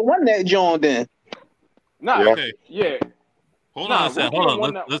 Rukia still won that joint then. Yeah. Hold on a second.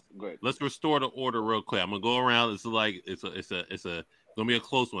 Hold on. Let's restore the order real quick. I'm gonna go around. It's gonna be a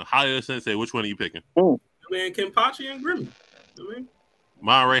close one. Haya Sensei, which one are you picking? I mean, Kenpachi and Grimmy.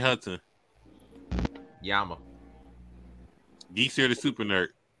 Monterey Hudson. Yama. Geezer the Super Nerd.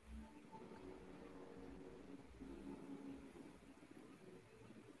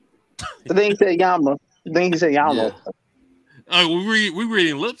 I think he said Yama. Yeah. Oh, we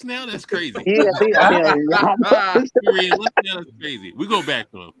reading lips now? That's crazy. Yeah. We reading lips now? That's crazy. We go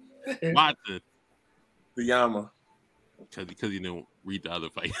back to him. Watson. The Yama. Because you didn't read the other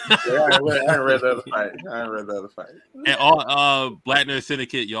fight. I ain't read the other fight. And all Black Nerd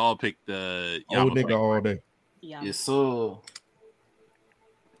Syndicate, y'all picked the old nigga all day. Yeah. Yes, sir.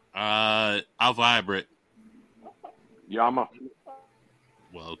 Alpha Hybrid. Yama.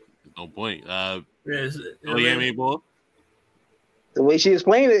 Well, no point. Yami boy. The way she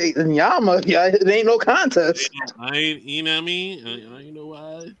explained it, Yama, it ain't no contest. You know what I mean? You know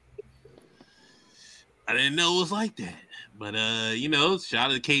why? I didn't know it was like that. But, shout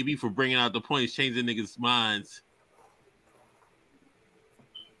out to KB for bringing out the points, changing niggas' minds.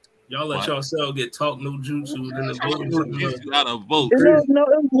 Y'all let yourself get talk no jutsu. Then the got a vote. It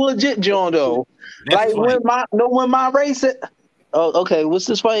was legit, John, though. That's like when my race it. Oh, okay. What's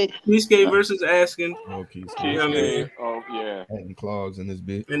this fight? Keisuke versus Askin. Oh, Keisuke. You know what I mean? Oh, yeah. Having claws in this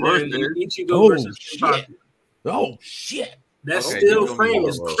bitch. And then Ichigo versus Kenpachi. Oh, shit. That still frame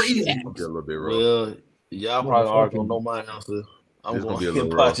is crazy. Well, y'all probably are going to know my answer. I'm going to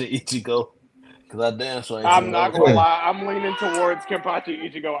Kenpachi Ichigo. Because I damn sure ain't I'm not going to lie. I'm leaning towards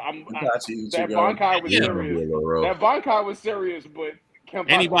Kenpachi Ichigo. That Bankai was serious. That Bankai was serious, but Kenpachi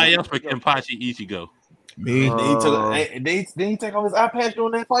anybody else for Kenpachi Ichigo? Me. Did he take off his eye patch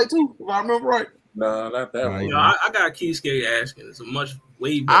during that fight too? If I remember right. No, not that one. No, I got Keisuke asking. It's a much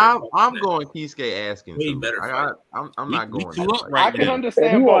way better. I'm going Keisuke asking. Way better fight. I'm not going. I can understand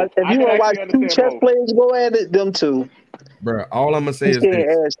If you both. want to watch two chess players go at it, them two. Bro, all I'm gonna say is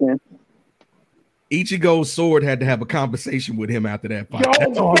this. Ichigo's sword had to have a conversation with him after that fight.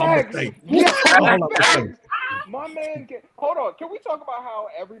 That's all I'm gonna say. My man, hold on. Can we talk about how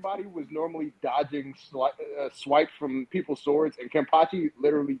everybody was normally dodging swipes from people's swords, and Kenpachi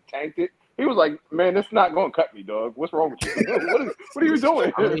literally tanked it? He was like, "Man, it's not going to cut me, dog. What's wrong with you? What are you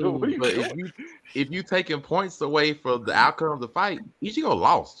doing?" I mean, if you taking points away from the outcome of the fight, Ichigo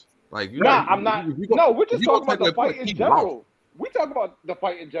lost. Like, I'm not. No, we're just talking about the fight in general. We talk about the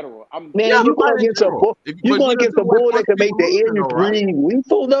fight in general. You're going against a bull that can make the air you breathe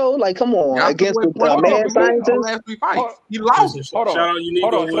lethal, though. Like, come on, against the mad scientist. He lost. Hold on. Shout out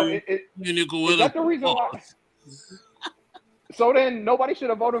Unico. So is that the reason why? So then nobody should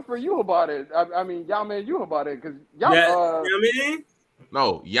have voted for you about it. I mean, Yama and you about it because Yama. You know what I mean?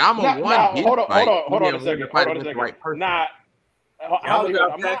 No, Yama won. Hold on a second. Nah,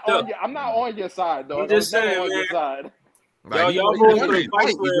 I'm not on your side, though. I'm just saying, on your side. Like, y'all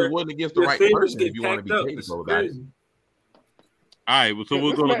wasn't against the right person if you want to be capable about it. All right, so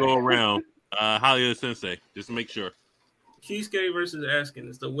we're going to go around. Hollywood Sensei, just to make sure. Keisuke versus Askin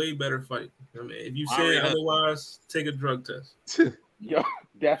is the way better fight. I mean, if you say otherwise, take a drug test. Yo,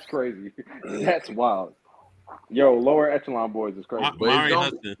 that's crazy. That's wild. Yo, lower echelon boys is crazy.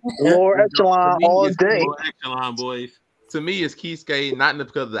 Lower echelon all day. Lower echelon boys. To me, it's Keisuke, not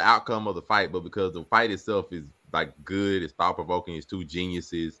because of the outcome of the fight, but because the fight itself is like good, it's thought provoking, it's two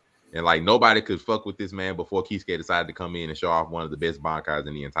geniuses, and like nobody could fuck with this man before Keisuke decided to come in and show off one of the best Bankais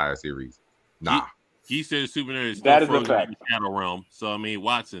in the entire series. Nah. He said Super Nerd is still frozen in the Shadow Realm. So I mean,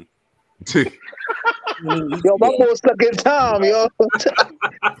 Watson. Yo, my boy stuck in time, yo.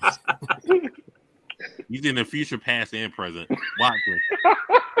 He's in the future, past, and present. Watson.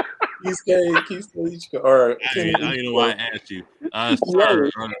 Keisuke, or I don't know why I asked you.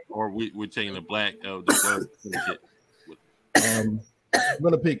 Sir, or we're taking the black of the I'm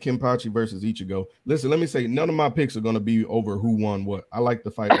gonna pick Kenpachi versus Ichigo. Listen, let me say, none of my picks are gonna be over who won what. I like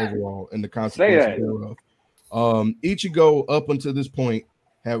the fight overall and the consequences thereof. Ichigo, up until this point,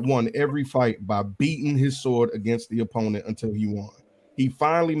 had won every fight by beating his sword against the opponent until he won. He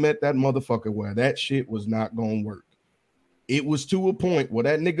finally met that motherfucker where that shit was not gonna work. It was to a point where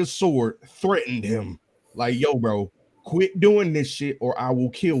that nigga's sword threatened him. Like, yo, bro, quit doing this shit or I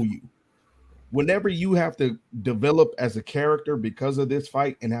will kill you. Whenever you have to develop as a character because of this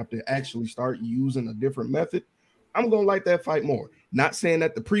fight and have to actually start using a different method, I'm going to like that fight more. Not saying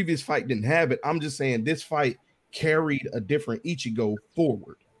that the previous fight didn't have it. I'm just saying this fight carried a different Ichigo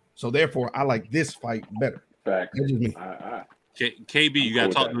forward. So therefore, I like this fight better. Fact. That's just me. KB, you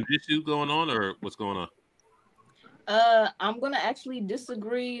got talk jujitsu going on or what's going on? I'm gonna actually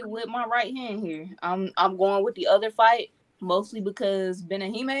disagree with my right hand here. I'm going with the other fight, mostly because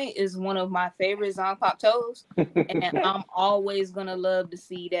Benahime is one of my favorite Zanpakuto toes, and I'm always gonna love to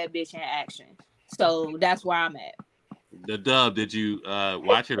see that bitch in action. So that's where I'm at. The dub, did you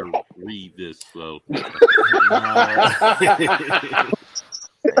watch it or read this? So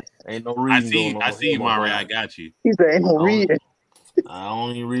ain't no reading. I see, Mari. I got you. He said, "Ain't no reading." I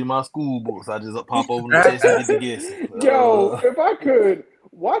don't even read my school books. I just pop over the test and get the guess. Yo, if I could,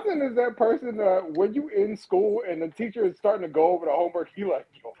 Watson is that person when you in school and the teacher is starting to go over the homework, he like,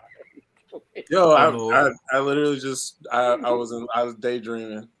 yo, I literally just I was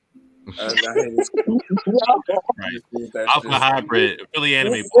daydreaming. Alpha Hybrid, Philly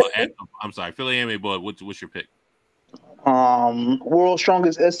Anime Boy. I'm sorry, Philly Anime Boy. What's your pick? World's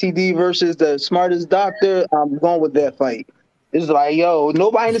Strongest STD versus the Smartest Doctor. I'm going with that fight. It's like, yo,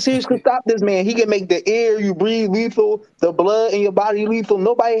 nobody in the series could stop this man. He can make the air you breathe lethal, the blood in your body lethal.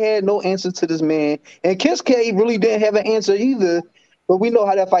 Nobody had no answer to this man. And Kisuke really didn't have an answer either. But we know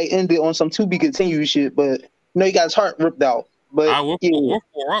how that fight ended on some to be continued shit. But you know, he got his heart ripped out. But we're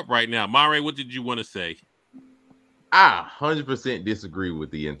 4 up right now. Mare, what did you want to say? I 100% disagree with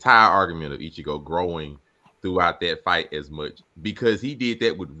the entire argument of Ichigo growing throughout that fight as much because he did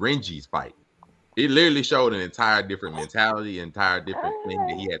that with Renji's fight. It literally showed an entire different mentality, entire different thing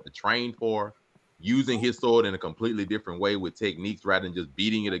that he had to train for, using his sword in a completely different way with techniques rather than just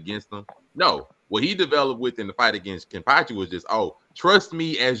beating it against them. No, what he developed with in the fight against Kenpachi was just, trust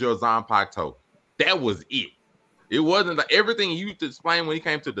me as your Zanpakuto. That was it. It wasn't like everything he used to explain when he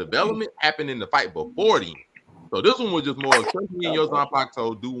came to development happened in the fight before then. So this one was just more, trust me in your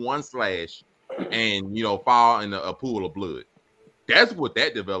Zanpakuto, do one slash and, fall in a pool of blood. That's what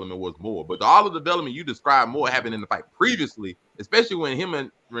that development was more. But all of the development you described more happened in the fight previously, especially when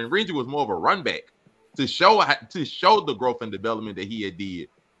Renji was more of a run back to show the growth and development that he had did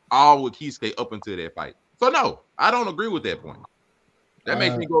all with Kisuke up until that fight. So no, I don't agree with that point. That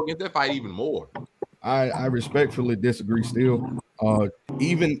makes me go against that fight even more. I respectfully disagree still.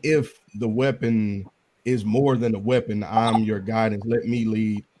 Even if the weapon is more than a weapon, I'm your guidance, let me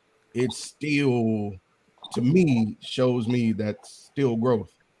lead, it still, to me, shows me that's still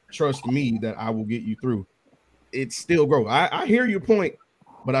growth. Trust me that I will get you through. It's still growth. I hear your point,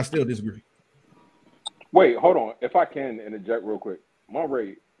 but I still disagree. Wait, hold on. If I can interject real quick.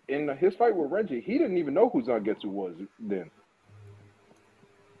 Monray, in his fight with Renji, he didn't even know who Zangetsu was then.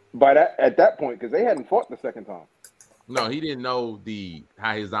 At that point, because they hadn't fought the second time. No, he didn't know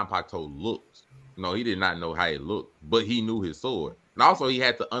how his Zanpakuto looked. No, he did not know how it looked, but he knew his sword. And also, he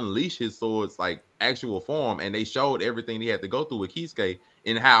had to unleash his sword's like actual form, and they showed everything he had to go through with Kisuke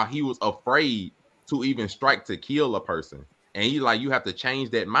and how he was afraid to even strike to kill a person. And he like, you have to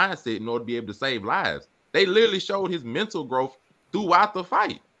change that mindset in order to be able to save lives. They literally showed his mental growth throughout the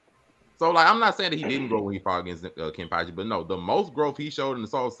fight. So, like, I'm not saying that he didn't grow when he fought against Kenpachi, but no, the most growth he showed in the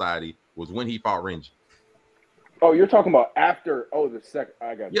Soul Society was when he fought Renji. Oh, you're talking about after? Oh, the second.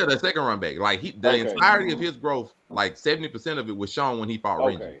 I got you. Yeah, the second run back. Like the entirety of his growth, like 70% of it was shown when he fought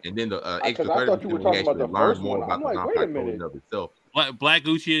Renji, and then the extra 30% when he actually learned more about the Zanpakuto of itself. Black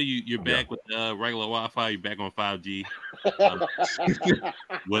Gucci, you're back with regular Wi-Fi. You're back on 5G.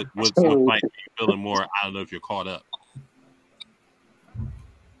 What fight are you feeling more? I don't know if you're caught up.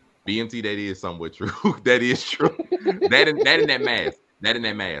 BMT, that is somewhat true. That is true. that in that mask. That in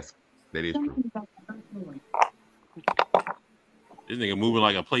that mask. That is true. This nigga moving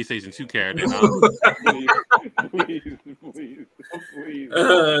like a PlayStation 2 character. Please.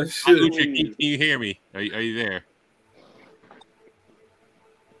 Can you hear me? Are you there?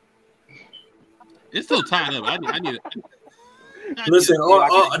 It's still tied up. I need it. Listen,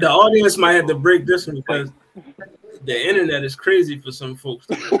 the audience might have to break this one because the internet is crazy for some folks.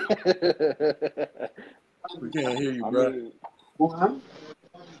 We can't hear you, bro. All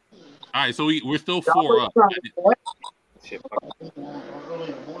right, so we're still 4 up.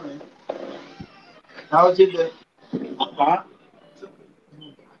 How was your day?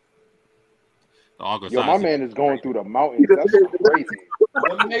 Yo, my man is going through the mountains. That's crazy.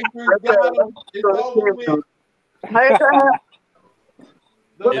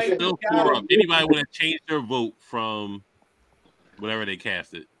 It's still 4 up. Anybody want to change their vote from whatever they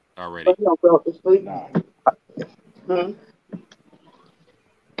casted already? Nah.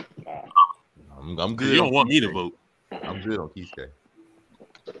 I'm good. You don't want me to vote. I'm good on Kisuke.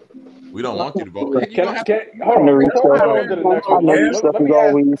 We don't want you to vote. Hold on. Before we go to the next one, let me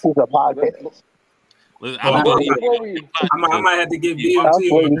ask. This is a podcast. I might have to give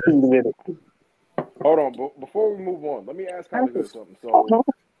BMT. Hold on, before we move on, let me ask Hollywood something. So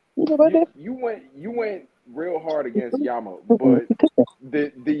you went real hard against Yama, but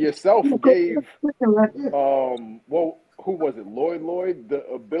the yourself gave who was it? Lloyd, the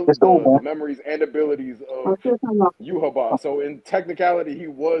ability, the memories and abilities of Yuhaba. So in technicality, he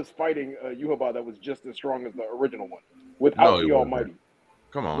was fighting a Yuhaba that was just as strong as the original one, without the Almighty.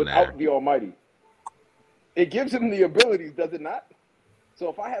 Come on, without the Almighty. It gives him the abilities, does it not? So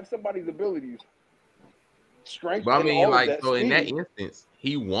if I have somebody's abilities, strength. But I mean, like, so speed, in that instance,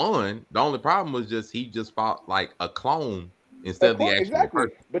 he won. The only problem was he just fought like a clone instead of the actual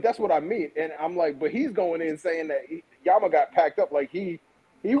person. But that's what I mean. And I'm like, but he's going in saying that Yama got packed up. Like he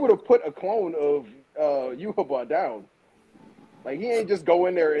would have put a clone of Yuhaba down. Like he ain't just go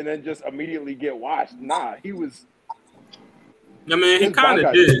in there and then just immediately get washed. Nah, he was. I mean, he kind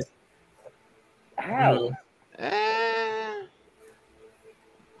of did. How?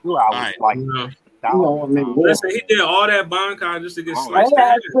 Listen, he did all that Bankai just to get sliced.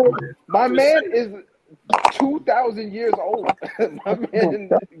 My man is 2,000 years old. My man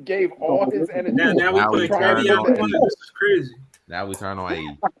gave all his energy. Now we turn on. This is crazy. Now we turn on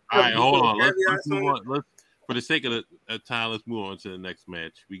A. All right, hold on. Let's move on. For the sake of the time, let's move on to the next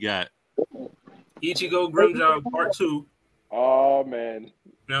match. We got Ichigo Grimjaw Part 2. Oh man. You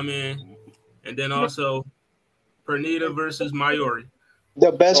know what I mean? And then also Pernita versus Mayuri.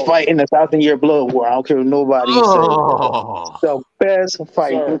 The best fight in the 1,000-year blood war. I don't care what nobody says. The best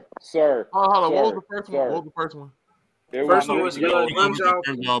fight. Sir. Hold on. What was the first one? What was the first one? First one was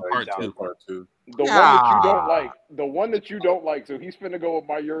Part 2. The one that you don't like. The one that you don't like. So he's finna go with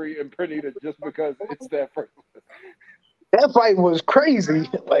Mayuri and Pernita just because it's that first one. That fight was crazy.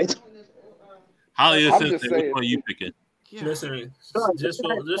 Like, Holly, which one are you picking? Listen, just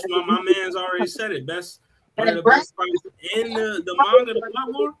my man's already said it. Best one of the best fights in the manga, the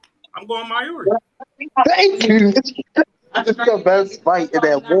Blood War, I'm going Mayuri. Thank you. It's the best fight in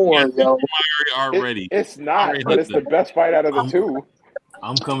that war, yo. Already. It's not, but it's the best fight out of the two.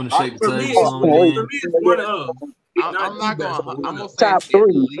 I'm coming to shake the For me, table. it's one of. I'm not gonna. I'm gonna say top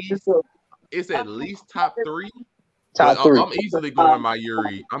three. It's at least top three. Top But three. I'm easily going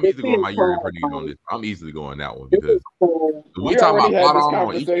Mayuri. I'm easily going Mayuri for these on this. I'm easily going that one because we talking about had this on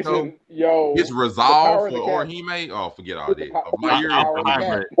conversation. Yo, his resolve for Orihime. Oh, forget all that.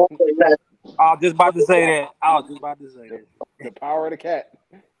 Mayuri. I was just about to say that. The power of the cat.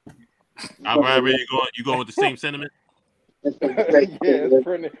 Alright, you going with the same sentiment? Yeah, it's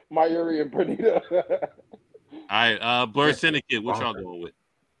Mayuri and Pernita. All right, Blerd Syndicate, what y'all going with?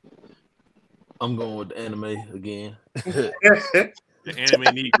 I'm going with the anime again. The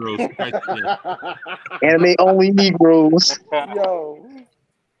anime Negroes. Anime only Negroes. Yo.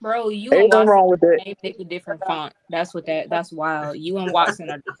 Bro, you Ain't and nothing wrong Watson with are the same nigga, different font. That's wild. You and Watson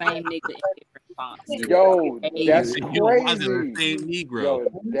are the same nigga in different fonts. Yo, that's You crazy. the same Negro. Yo,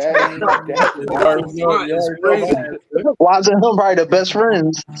 that's Watson and him probably the best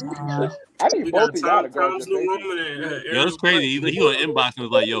friends. I need both of y'all to guard your faces. Yo, it's crazy. He on inbox and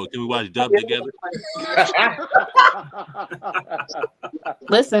was like, "Yo, can we watch Dub together?"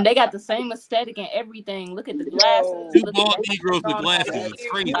 Listen, they got the same aesthetic and everything. Look at the glasses. Two bald Negroes with glasses. It's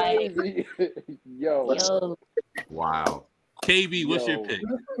crazy. Yo. Wow. KB, what's your pick?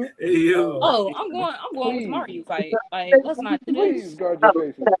 Oh, I'm going with Mario fight. Like, let's not do this. Please guard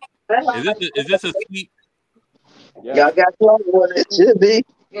your faces. Is this a sweep? Y'all got trouble with it. Should be.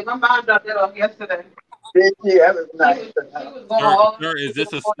 Yeah, my mom dropped that off yesterday. Yeah, that was nice. Sir, is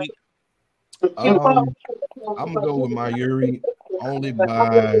this a sweep? I'm gonna go with Mayuri only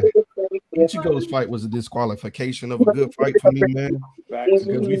by Ichigo's fight was a disqualification of a good fight for me, man.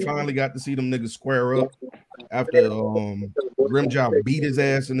 Because we finally got to see them niggas square up after Grimjaw beat his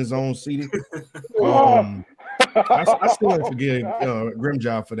ass in his own city. I still don't forgive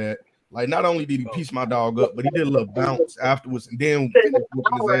Grimjaw for that. Like, not only did he piece my dog up, but he did a little bounce afterwards and then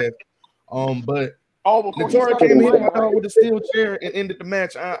whooping his ass. But Natora came and hit my dog with a steel chair and ended the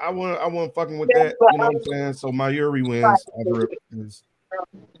match. I wasn't fucking with that. You know what I'm saying? So Mayuri wins over it.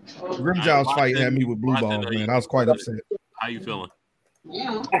 Grimjaw's fight had me with blue balls, man. I was quite upset. How you feeling?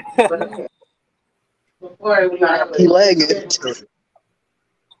 Yeah. He legged.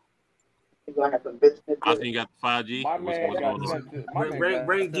 I think you got the 5G. My man got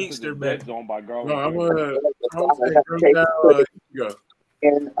Bring Geekster back. Zone by Garland. No, I'm gonna go.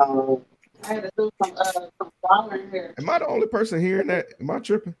 And I had to do some flour in here. Am I the only person hearing that? Am I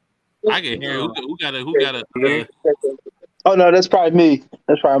tripping? I can hear it. Who got it? oh no, that's probably me.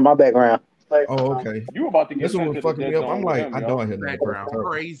 That's probably my background. Oh, okay. You about to get this one fucking me up. I'm like, I know I had background.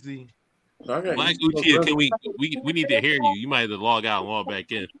 Crazy. Mike Uchiha, can we need to hear you. You might have to log out and log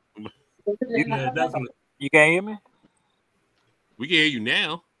back in. Yeah, definitely. You can't hear me? We can hear you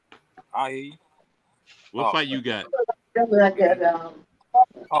now. I hear you. What fight you got?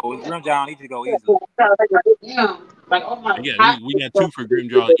 Oh, it's Grimjaw need to go easily. Yeah. Like, oh my Yeah, we got two for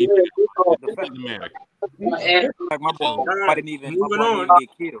Grimjaw. Like my boy didn't even get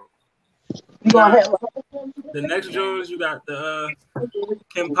killed. The next Jones, you got the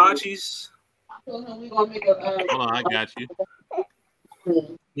Kenpachis. We gonna make a, Hold on, I got you.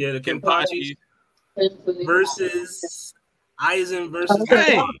 Yeah, the Kenpachis versus Aizen versus.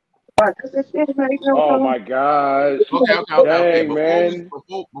 Hey. Oh my God! Okay. Dang, man.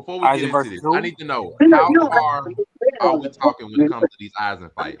 Before we get into this, I need to know how far are we talking when it comes to these Aizen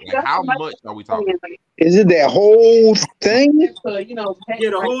fights? Like, how much are we talking? Is it that whole thing? Yeah,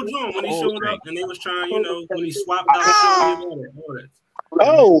 the whole drum when he showed up and they was trying, when he swapped out all that.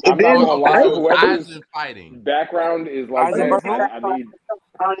 Oh, I'm then not gonna lie. Whoever's Aizen fighting background is like that. I need.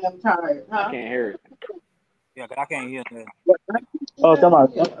 I am tired. Huh? I can't hear it. Yeah, but I can't hear that. Oh, come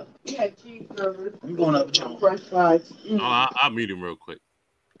on. We had cheeseburgers. I'm going up, John. French fries. I'll mute him real quick.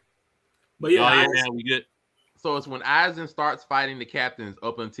 But yeah, we good. So it's when Aizen starts fighting the captains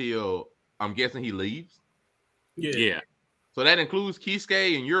up until I'm guessing he leaves. Yeah. So that includes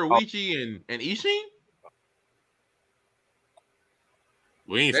Kisuke and Yoruichi and Ishin?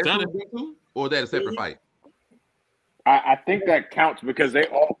 We ain't stunning. Or is that a separate fight? I think that counts because they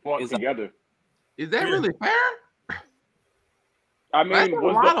all fought together. Is that really fair? I mean,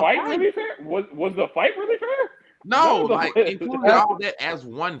 was the fight really fair? Was the fight really fair? No, like including all that as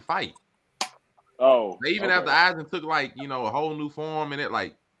one fight. Oh, even after Aizen took a whole new form and it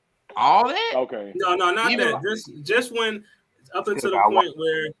all that. Okay. No, not that. Just up until the point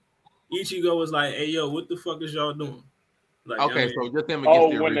where Ichigo was like, "Hey, yo, what the fuck is y'all doing?" Like, Okay, I mean, so just him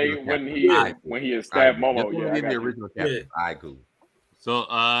against the when original when he is stabbed Momo. Just Yeah, I in got the you. original captain. All right, cool. So,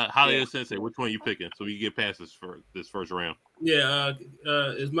 Hollywood Sensei, which one are you picking? So we can get past this first round. Yeah,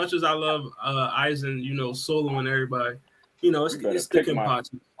 as much as I love Aizen, you know, Solo and everybody, you know, it's the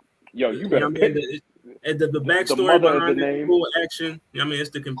Kenpachi. Yo, you better pick the backstory behind the full action. I mean, it's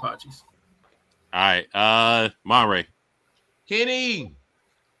the Kenpachis. All right, Monterey. Kenny.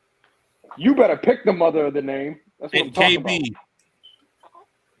 You better pick the mother of the name. That's what I'm talking about.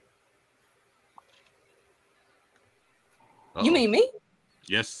 You mean me?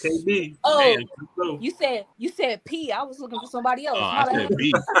 Yes. KB. Oh, you said P. I was looking for somebody else. I said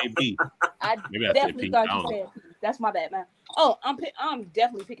B. KB. I definitely thought you said P. That's my bad, man. Oh, I'm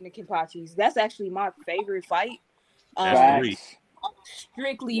definitely picking the Kenpachis. That's actually my favorite fight.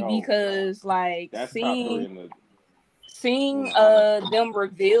 Strictly because like seeing them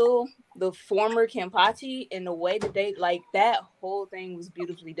reveal the former Kenpachi and the way that they like that whole thing was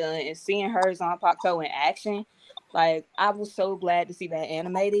beautifully done, and seeing her Zanpakuto in action, like I was so glad to see that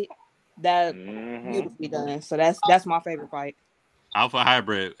animated. That beautifully done. So that's my favorite fight. Alpha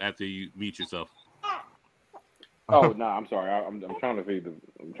Hybrid after you meet yourself. Oh no, I'm sorry. I'm trying to feed the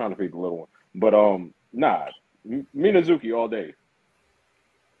little one. But nah, Minazuki all day.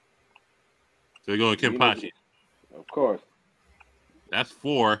 So you're going Kenpachi. Of course. That's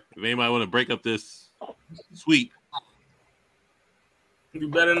 4. If anybody want to break up this sweep, you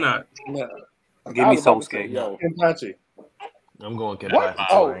better not. No. Give me Sosuke. Yo, Kenpachi. I'm going Kenpachi.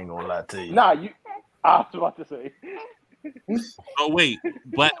 Oh, I ain't gonna lie to you. Nah, I was about to say. Oh wait,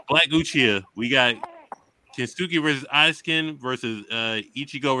 Black Uchiha. We got Kensuke versus Aiskin versus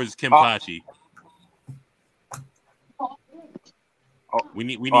Ichigo versus Kenpachi. We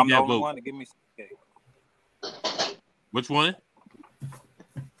need that vote. One to give me Sosuke. Which one?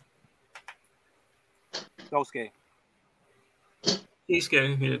 Sosuke.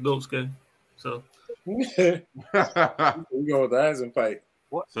 Isuke, yeah, Gosuke. So we go with the Aizen fight.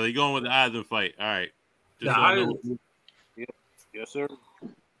 What? So you're going with the Aizen fight. All right. Yes, sir. All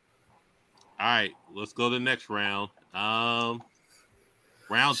right, let's go to the next round. Round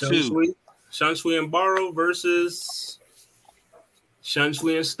 2. Shunsui and Baro versus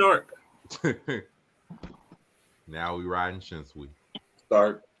Shunsui and Stark. Now we riding Shunsui.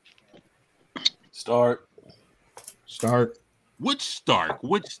 Stark. Which Stark?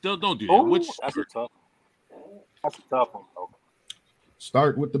 Don't do that. Ooh, Which that's a tough one, though.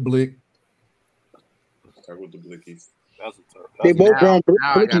 Start with the Blick. Start with the Blickies. That's a tough. They both brought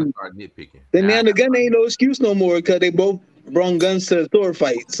Now I gotta Blicky. start nitpicking. Then now the gun ain't no excuse no more because they both brought guns to the sword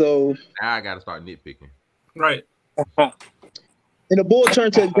fight. So Now I gotta start nitpicking. Right. and the bull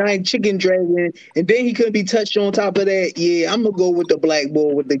turned to a giant chicken dragon, and then he couldn't be touched on top of that. Yeah, I'm gonna go with the black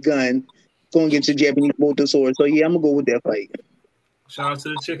bull with the gun. Going against the Japanese bull with the sword. So yeah, I'm gonna go with that fight. Shout out to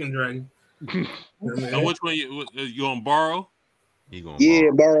the chicken dragon. So which one you on Borrow? He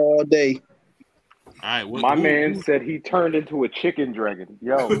going borrow all day. All right, My man said he turned into a chicken dragon.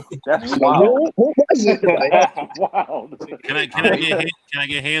 Yo, that's wild. What was it? That's wild. Can I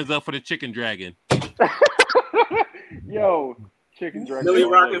get hands up for the chicken dragon? Yo, chicken dragon. Really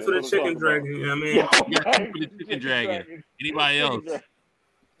rocking for the chicken dragon. You know what I mean? For the chicken dragon. Anybody else?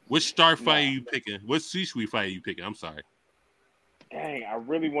 Which Stark fight are you picking? What C-suite fight are you picking? I'm sorry. Dang, I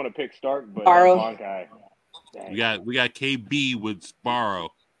really want to pick Stark, but Sparrow. Guy. We got KB with Sparrow.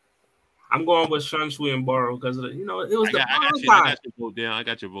 I'm going with Shunsui and Baro because it was the I got your vote down. I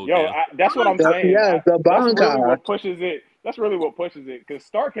got your vote down. That's what I'm saying. Yeah, the that's really what pushes it. That's really what pushes it. Because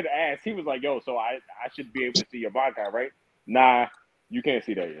Stark had asked, he was like, "Yo, so I should be able to see your Bankai, right?" Nah, you can't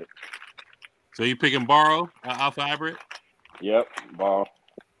see that yet. So you picking Baro, Alpha Hybrid? Yep, Baro.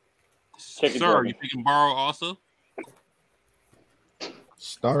 Sir, you picking Baro also?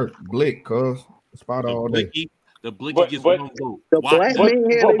 Start Blick, cuz spot all day. The Blicky gets one vote. The black man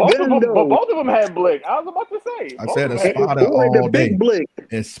had a gun, though. Both of them had Blick. I was about to say. I said a spotter all day.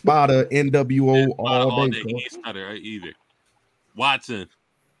 And spotter NWO all day. He ain't spotter either. Watson.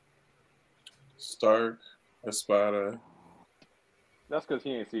 Stark, Espada. That's because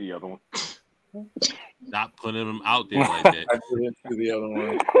he ain't see the other one. Stop putting them out there like that. I didn't see the other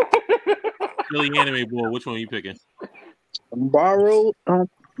one. Philly Anime Boy, which one are you picking? Borrow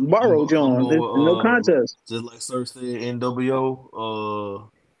John. No contest. Just like Sir said, NWO,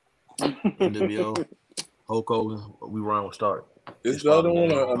 NWO, Hulk Hogan, we run with Stark. Is the other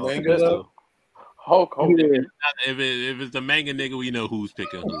one a manga though? Hulk Hogan. Yeah. If it's the manga nigga, we know who's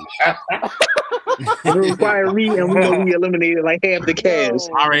picking who. We'll probably read and we know we eliminated like half the cast.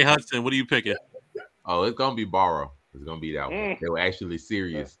 All right, Hudson, what are you picking? Oh, it's gonna be Borrow. It's gonna be that one. They were actually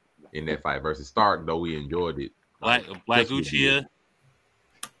serious in that fight versus Stark, though we enjoyed it. Black Uchiha.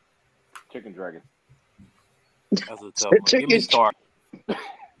 Chicken Dragon. That's a tough one. Give me Star.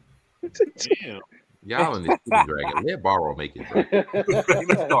 Damn. Y'all in this Chicken Dragon. Let Borrow make it. Bro. Give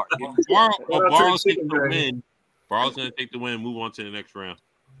me Star. Borrow's take the win. Borrow's gonna take the win and move on to the next round.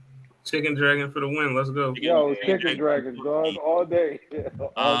 Chicken Dragon for the win. Let's go. Yo, Chicken Dragon, dog, all day.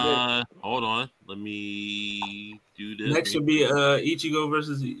 All day. Hold on. Let me do this. Next should be Ichigo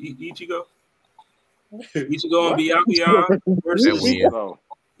versus Ichigo. Ichigo and Byakuya versus Ichigo.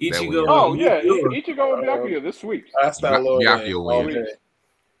 Oh yeah, Ichigo and Byakuya. This sweeps. Byakuya wins.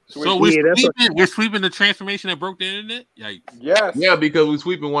 So we're sweeping the transformation that broke the internet? Yikes. Yes. Yeah, because we're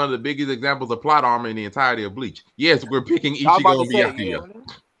sweeping one of the biggest examples of plot armor in the entirety of Bleach. Yes, we're picking Ichigo and Byakuya.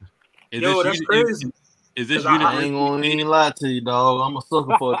 Yo, that's crazy. Is this I ain't gonna even lie to you, dog. I'm a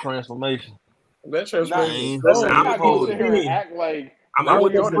sucker for a transformation. That transformation.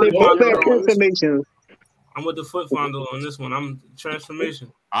 I'm with the foot fondle on this one. I'm transformation.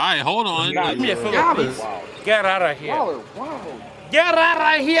 All right, hold on. Give me a finger, please. Wow. Get out of here. Wow. Get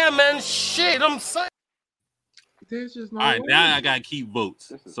out of here, man. Shit, I'm saying. There's just no all right, way. now I gotta keep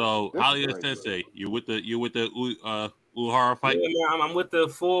votes. So Halia Sensei, you're with the Uhara fight. Yeah, I'm with the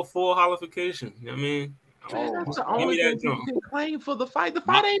full holification. You know what I mean? That's the Give only me thing that you jump. can claim for the fight. The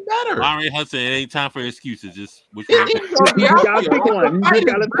fight ain't better. Mari Hudson, it ain't time for excuses. Just which You one? gotta pick one. You just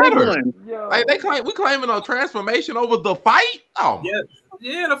gotta pick one. Like we claiming a transformation over the fight. Oh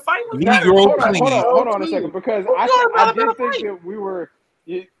yeah, the fight was Hold on a second, because I did think that we were.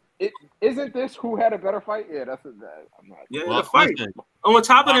 Isn't this who had a better fight? Yeah, that's I'm not. Yeah, the fight. On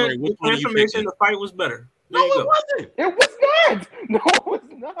top of the transformation, the fight was better. No, it wasn't. It was not. No, it was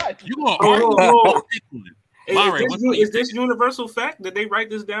not. You gonna Is this universal fact? Did they write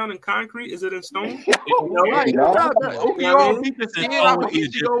this down in concrete? Is it in stone? Ukiyo beat the skin off of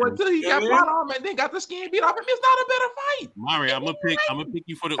Ichigo until he got plot armor and then got the skin beat off him. It's not a better fight. Mari, I'm gonna pick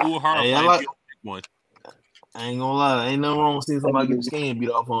you for the Uhara Hey, fight. Pick one. I ain't gonna lie. Ain't nothing wrong with seeing somebody get the skin beat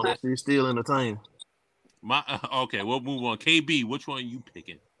off on that. It's still entertaining. Okay, we'll move on. KB, which one are you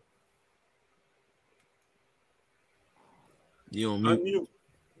picking? You on mute.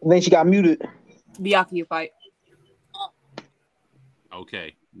 Then she got muted. Byakuya fight.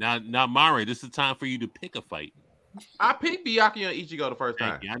 Okay. Now, Mari, this is time for you to pick a fight. I picked Byakuya and Ichigo the first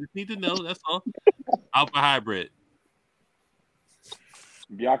time. I just need to know. That's all. Alpha Hybrid.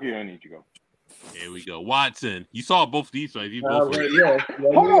 Byakuya and Ichigo. There we go. Watson, you saw both these fights. Hold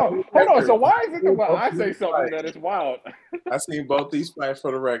on. So why is it that when I say something that is wild? I seen both these fights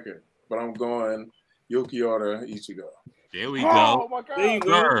for the record, but I'm going Yukiota Ichigo. There we go. Oh my God. There you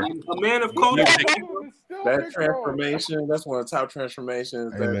go. A man of culture. That transformation, that's one of the top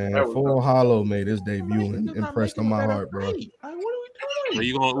transformations. Hey man, Full Hollow made his debut and impressed on my heart, bro. What are we doing? So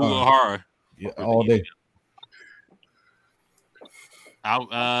you going Uhara? Yeah, all day.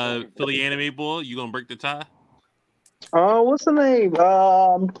 Philly Anime Boy, you gonna break the tie? What's the name?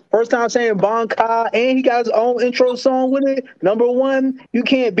 First time saying Bankai, and he got his own intro song with it. Number one, you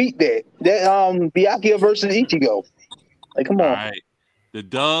can't beat that. That Byakuya versus Ichigo. Like, come on. All right. The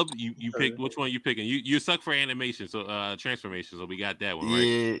dub, you pick which one you picking? You suck for animation, so transformation, so we got that one,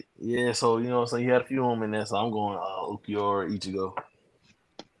 right? Yeah. So you know, so you had a few of them in there. So I'm going Ukiyo Ichigo.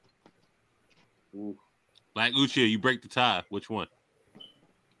 Black Uchiha, you break the tie. Which one?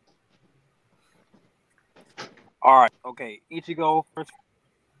 All right, okay. Ichigo, first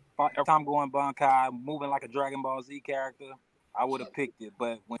time going Bankai, moving like a Dragon Ball Z character, I would have picked it.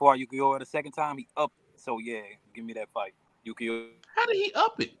 But when for Yukio the second time, he upped it. So, yeah, give me that fight. Yukio. How did he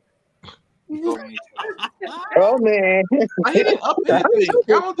up it? Oh, man. He didn't up it. I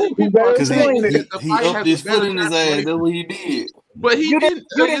don't think people Because he upped his foot in his ass. That's what he did. But he didn't.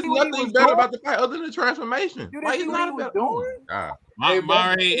 There's nothing better about the fight other than transformation. Like, it's not about doing.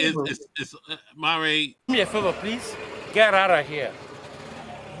 Mari is Mari. Give me a favor, please. Get out of here.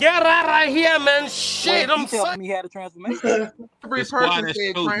 Get out of here, man. Shit, I'm saying. He had a transformation. Every person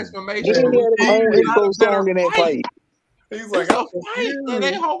said transformation. He had his own intro song in that fight. He's like, a fight, and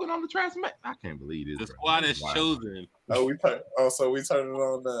they holding on the transformation. I can't believe this. The squad is chosen. So we turning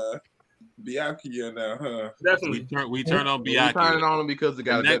on Byakuya now, huh? Definitely. We turn on Byakuya. We turning on him because they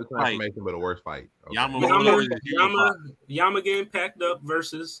got a better transformation, but a worse fight. Okay. Yama getting packed up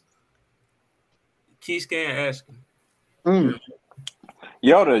versus Kisuke and Ashkin.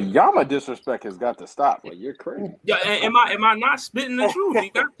 Yo, the Yama disrespect has got to stop. Like, you're crazy. Yeah, am I not spitting the truth? He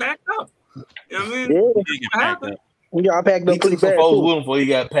got packed up. You know what I mean? Yeah. He got packed up pretty bad. Before he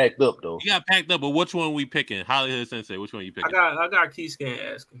got packed up, though. He got packed up, but which one we picking? Hollywood Sensei, which one you picking? I got Kisuke and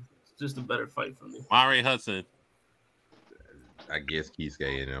Ashkin. It's just a better fight for me. Mari Hudson. I guess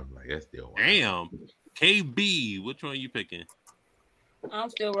Kisuke and them. Like, that's still damn. KB, which one are you picking? I'm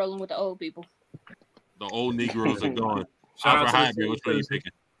still rolling with the old people. The old Negroes are gone. Shout out Alpha to the Hybrid, which one are you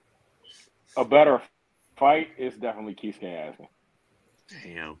picking? A better fight is definitely Keisuke Aspen.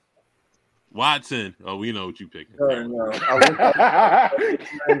 Damn. Watson. Oh, we know what you picking. No.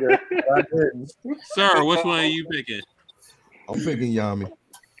 Sir, which one are you picking? I'm picking Yami.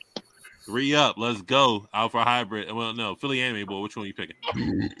 3 up. Let's go. Alpha Hybrid. Well, no, Philly Anime Boy. Which one are you picking?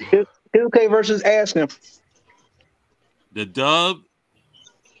 Keisuke versus Aspen. The dub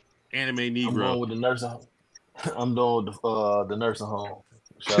Anime I'm Negro. going with the nursing home. I'm doing with the nursing home.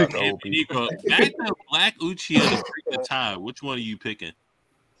 Shout out to old people. Negro. Back to Black Uchiha to break the tie. Which one are you picking?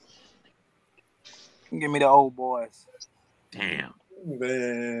 Give me the old boys. Damn.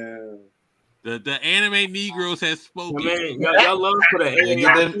 Man. The anime Negroes has spoken. Man, y'all love for the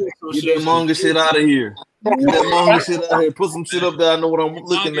Get that manga shit out of here. Get that manga shit out of here. Put some shit up there. I know what I'm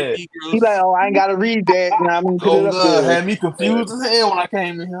looking at. He like, oh, I ain't gotta read that. You know what I mean, put it up God, there. had me confused as hell when I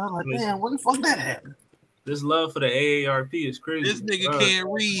came in here. I'm like, damn, what the fuck that happened? This love for the AARP is crazy. This nigga can't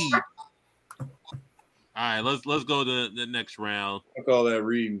read. All right, let's go to the next round. I call that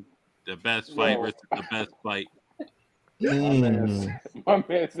reading. The best fight versus the best fight. My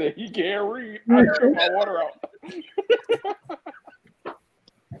man said he can't read. I took my water out.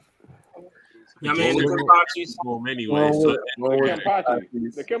 I mean, the Kenpachis. Well, anyway, so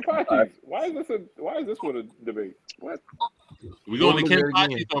the Kenpachis. Why is this one a debate? What? We going to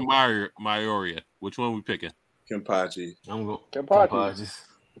Kenpachis or Maioria? Which one we picking? Kenpachi. I'm going Kenpachis.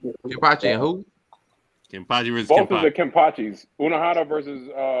 Kenpachi and who? Kenpachi versus Both Kenpachi. of the Kenpachis. Unohana versus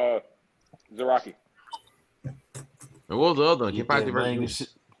Zaraki. And what was the other one? Kenpachi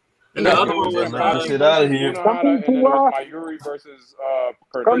versus and the other one was shit out of here. Unohana, and then it was Mayuri versus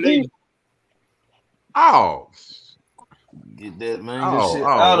Pernod. Oh, get that man shit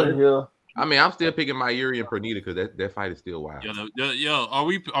out of here. I mean, I'm still picking Mayuri and Pernita because that fight is still wild. Yo, are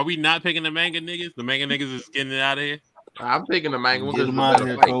we not picking the manga niggas? The manga niggas is getting it out of here. I'm picking the manga one Get because him out of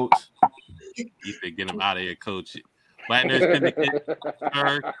here, coach. You said get him out of here, coach. Black Nurse Syndicate,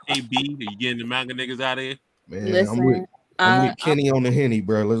 KB, you getting the manga niggas out of here? Man, Listen, I'm with Kenny on the Henny,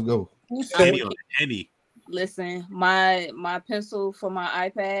 bro. Let's go. Kenny on the Henny. Listen, my pencil for my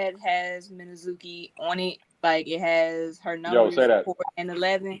iPad has Minazuki on it. Like it has her numbers 4 and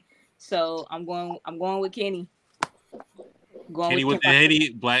 11. So I'm going with Kenny. Kenny with the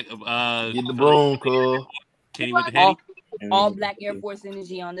Henny, black. Get the broom, cuz. Kenny with the Henny. All black Air Force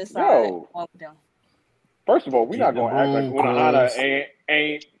energy on this side. Yo. First of all, we're not going to act like Unohana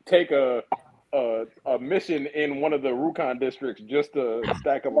ain't take a mission in one of the Rukon districts just to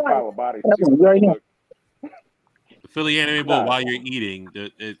stack up a pile of bodies. Philly Anime Boy, while you're eating,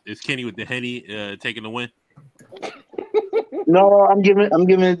 is Kenny with the Henny taking the win? No, I'm giving it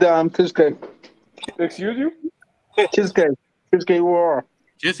Keisuke. Excuse you? Keisuke War.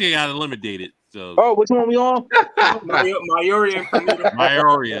 Keisuke got eliminated. So. Oh, which one we on? Mayuri and Pernita.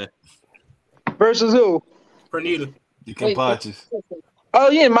 Mayuria. Versus who? Pernita. The Kenpachis. Oh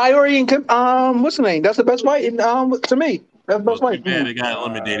yeah, Mayuri and what's the name? That's the best fight to me. That's the best fight. Bad, they got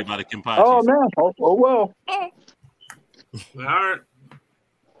eliminated by the Kenpachis. Oh man. Oh well. All right.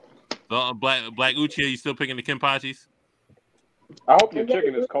 So, Black Uchiha, you still picking the Kenpachis? I hope your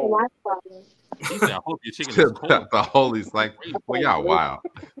chicken is cold. He said, I hope your chicken is cold. The holy's like, well, y'all wild.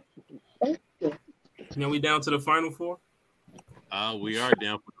 Now we down to the final four? We are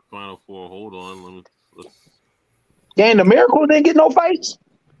down for the final four. Hold on. Let's... Yeah, and the Miracle didn't get no fights?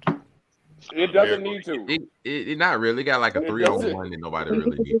 It doesn't need to. It not really. It got like a 3-on-1 that nobody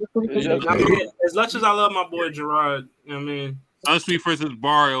really needs. I mean, as much as I love my boy Gerard, you know what I mean? Unsweet versus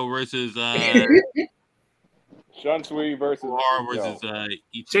Barrio versus Shunsui versus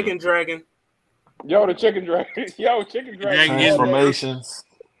Ichigo. Chicken Dragon. Yo, the Chicken Dragon. Yo, Chicken Dragon. Transformations.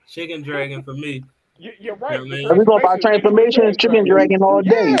 Chicken Dragon for me. You're right. You know we go by Transformations, Chicken Dragon all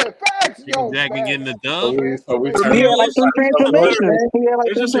day. Yeah, facts. Yo, Dragon getting the dub. He had like some transformations.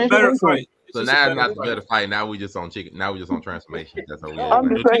 It's just a better fight. So now it's not the better fight. Now we just on chicken. Now we just on transformation. That's how we. I'm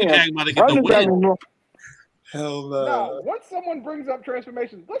just saying. Hell no. Now, once someone brings up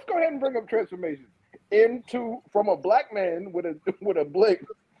transformations, let's go ahead and bring up transformations from a black man with a blick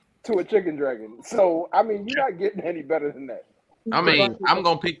to a chicken dragon. So I mean, you're not getting any better than that. I mean, I'm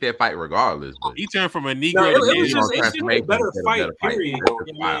gonna pick that fight regardless. But he turned from a Negro it's just a better fight. Period.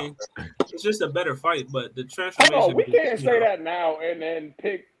 It's just a better fight, but the transformation. We can't say that now and then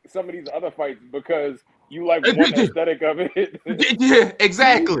pick some of these other fights because You like one aesthetic of it. Yeah,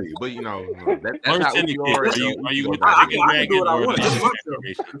 exactly. But that's how Ukiyo Are you with the I chicken can do dragon what I or want. the That's my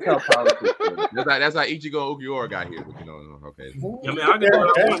show. that's how Ichigo and Ukiyo got here. But okay. I mean, I can do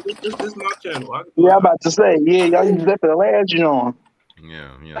what I want. This is my channel. Yeah, I'm about to say, y'all use that for the last on.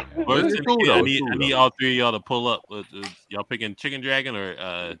 Yeah. Well, It's cool, I though. need all three of y'all to pull up. Y'all picking Chicken Dragon or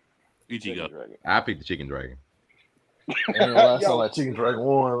Ichigo? I picked the Chicken Dragon. And I sound like Chicken Dragon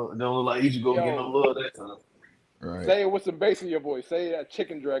 1. Don't look like Ichigo getting no love that time. Right. Say it with some bass in your voice. Say that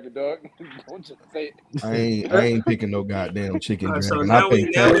Chicken Dragon, dog. Don't just say it. I ain't picking no goddamn Chicken Dragon. So I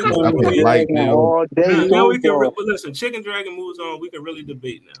picked Cactus. I picked Light Bill. all day. Now we can listen. Chicken Dragon moves on. We can really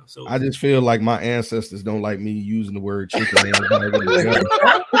debate now. So I just feel like my ancestors don't like me using the word chicken.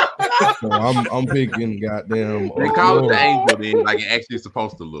 So I'm picking goddamn. They call it the angel, then like it actually is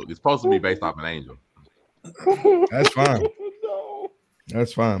supposed to look. It's supposed to be based off an angel. That's fine.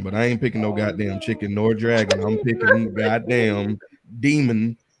 That's fine, but I ain't picking no goddamn chicken nor dragon. I'm picking goddamn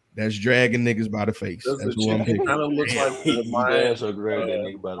demon that's dragging niggas by the face. That's who I'm picking. Kind of looks like the mind.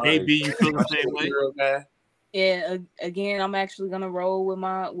 Maybe you feel the same way. Yeah, again, I'm actually gonna roll with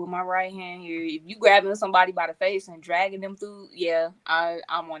my right hand here. If you grabbing somebody by the face and dragging them through, yeah,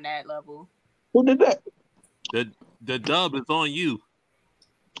 I'm on that level. Who did that? The dub is on you.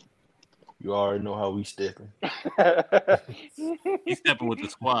 You already know how we stepping. He's stepping with the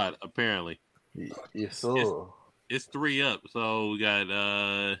squad, apparently. Yes, sir. It's 3 up, so we got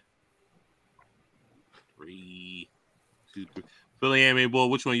 3, 2, 3. Philly anime boy,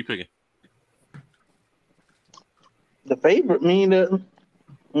 which one are you picking? The favorite mean that.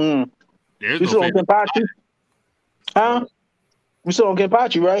 There's We no still on favorite. Kenpachi? Huh? We still on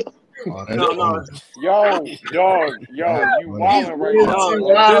Kenpachi, right? No. Yo, dog, you wilding right now.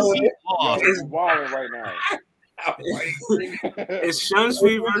 You wilding right now. It's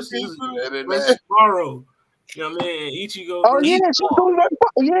Shunsui versus Tomorrow. You know what I mean? Ichigo. Oh yeah,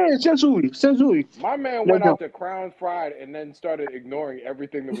 Sensui. My man went out to Crown Fried and then started ignoring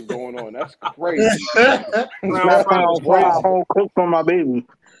everything that was going on. That's crazy. Crown Fried home cooked for my baby.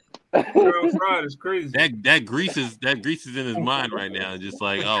 Crown Fried is crazy. That grease is in his mind right now. Just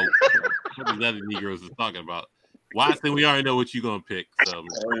like, oh, what is that the Negroes is talking about? Watson, we already know what you're gonna pick. So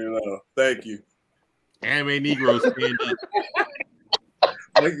thank you. Anime Negroes stand up.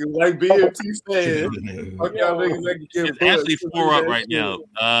 Like BMT said, It's actually 4 up right now.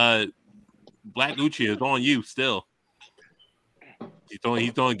 Black Gucci is on you still. He's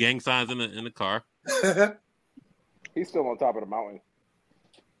throwing gang signs in the car. He's still on top of the mountain.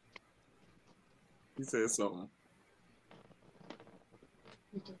 He said something.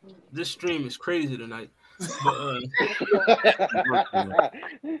 This stream is crazy tonight. But,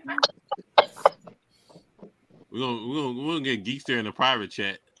 We're gonna get Geekster in the private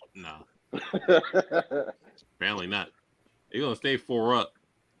chat. No. Apparently not. They're gonna stay 4 up.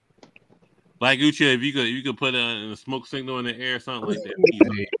 Black Gucci, if you could put a smoke signal in the air or something like that.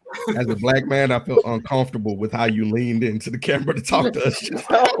 As a black man, I feel uncomfortable with how you leaned into the camera to talk to us.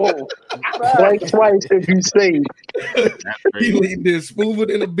 Like twice if you say. He leaned in smoother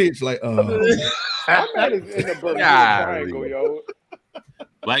than a bitch. Like, My man is in the Bermuda Triangle, yo.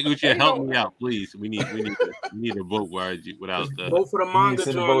 Black Gucci, help me out, please. We need a vote without the vote for the manga.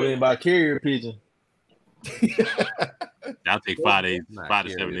 Send a vote in by carrier pigeon. That'll take 5 days, 5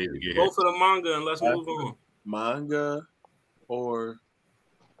 to 7 days to get here. Vote for the manga and let's move on. Manga or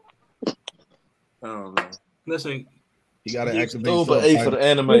I don't know. Listen, you gotta activate. Vote for A for the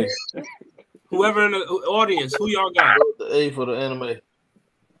anime. Whoever in the audience, who y'all got? Vote the A for the anime.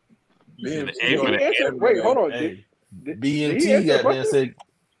 Wait, hold on. BMT goddamn said.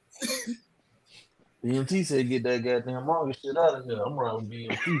 BMT said get that goddamn manga shit out of here. I'm around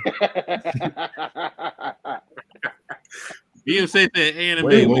BMT. BMT said anime.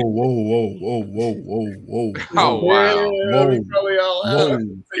 Wait, whoa. Oh wow. Whoa.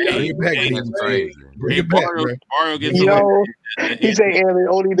 Bring it back, crazy. Bring it back, bro. Mario gets Yo, he say anime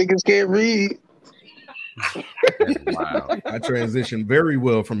only niggas can't read. Wow. I transitioned very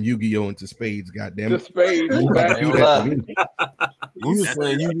well from Yu-Gi-Oh into Spades. Goddamn it! To Spades. You gotta do that to me. You was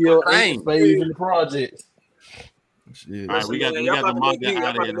playing Yu-Gi-Oh! Spades in the project. Shit. All right, we got the manga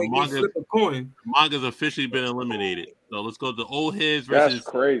out of here. The manga's officially been eliminated. So let's go to the old heads versus. That's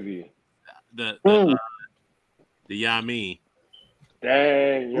crazy. The Yami.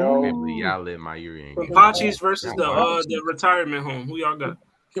 Dang, yo. Y'all let my ear in. Kenpachi's versus the retirement home. Who y'all got?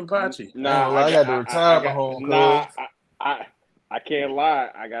 Kenpachi. Nah, I got the retirement home. Nah, I can't lie.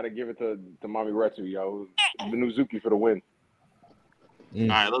 I gotta give it to Mami Retsu, yo. The Nuzuki for the win. All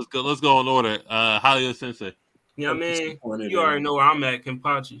right, let's go in order. Halia Sensei. Yeah, man. You already know where I'm at,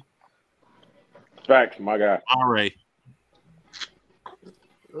 Kenpachi. Facts, my guy. All right.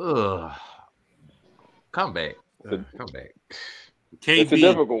 Ugh. Come back. Come back. KB. It's a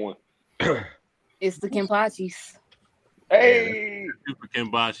difficult one. It's the Kenpachis. Hey, Super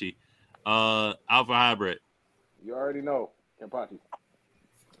Kenpachi. Alpha Hybrid. you already know Kenpachi.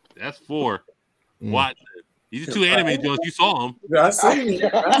 That's 4. Watch it. These are 2 anime joints. You saw them. Yeah, I seen it.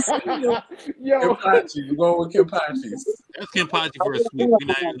 Yo, Kenpachi. We're going with Kenpachis. That's Kenpachi for a sweep.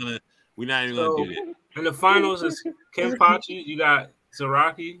 We're not even gonna do that. In the finals is Kenpachi. You got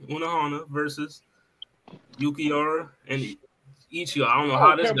Zaraki Unohana versus Yukiara and Ichigo. I don't know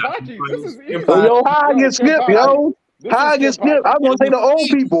how this got. Yo, how I get skipped, yo? How I get skipped? I was gonna say the old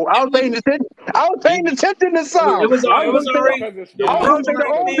people. I was paying attention to some. It was already. I was gonna say the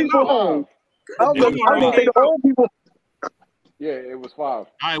old people. I was gonna say the old people. Yeah, it was 5. All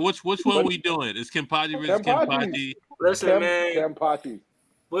right, which one we doing? Is Kenpachi versus Kenpachi? Listen, man. Kenpachi.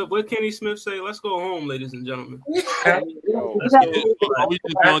 What Kenny Smith say? Let's go home, ladies and gentlemen. Are we just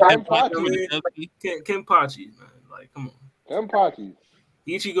going Kenpachi? Kenpachi, man. Like, come on. Kenpachi.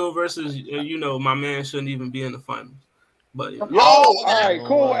 Ichigo versus, my man shouldn't even be in the finals. But all right,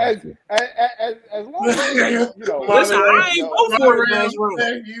 cool. As long as listen, I ain't go for it, man.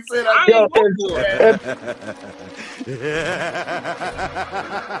 You said I ain't go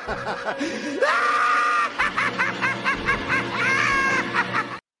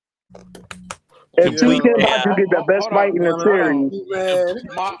If two Kenpachi get the best fight in the series,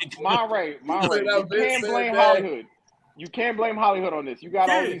 my right. You can't blame Hollywood. You can't blame Hollywood on this. You got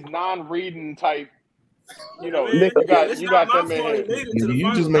all these non-reading type. You got them in here.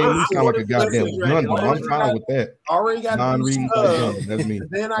 You just made me sound like a goddamn Gundam. I'm fine with that. Already got non-reading Gundam. That's me.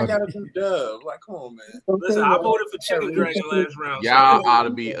 Then I gotta do dub. Like, come on, man. Listen, I voted for Chicken Dragon last round. Y'all ought to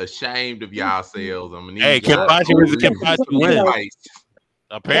be ashamed of yourselves. Hey, Kenpachi versus Kenpachi wins.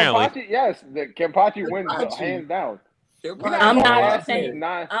 Apparently, Kenpachi, yes, the Kenpachi wins hands down. I'm not ashamed.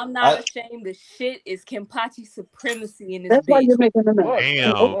 I'm not ashamed. The shit is Kenpachi supremacy in this that's why bitch. you're making them. damn. I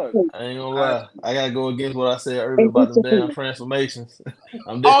ain't gonna lie. I gotta go against what I said earlier about the damn transformations.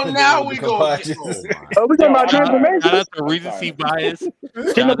 Now we go. Oh, we talking about transformation. Shout out to recency bias.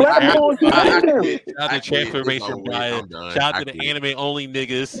 Shout out to transformation bias. Shout out to the anime only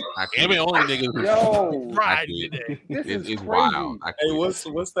niggas. Anime only niggas. Yo, fried today. It's wild. Hey, what's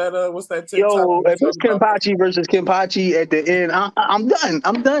that TikTok? Yo, if it's Kenpachi versus Kenpachi at the end, I'm done.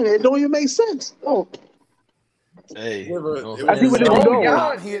 I'm done. It don't even make sense. Oh. Hey, I see what it's going.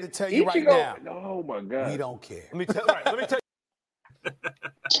 I'm here to tell you right now. Oh my god, we don't care. Let me tell you. That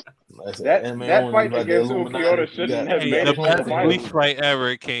fight against Ukiyoda shouldn't have made it to the finals. Bleach fight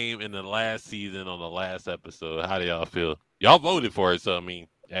ever came in the last season on the last episode. How do y'all feel? Y'all voted for it, so I mean,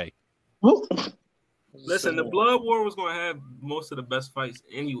 hey. Listen, the Blood War was going to have most of the best fights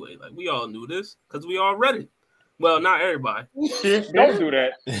anyway. Like, we all knew this because we all read it. Well, not everybody. Don't do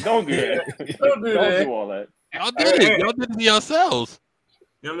that. Don't do that. Don't do all that. Y'all did it. Y'all did it to yourselves.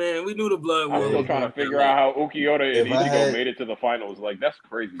 Yeah, man, we knew the Blood War. I'm still trying to figure out how Ukiyoda and Ichigo made it to the finals. Like, that's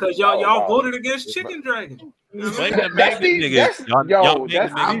crazy. Because y'all voted against Chicken Dragon. Blame that niggas. Y'all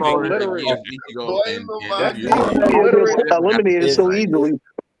eliminated so easily.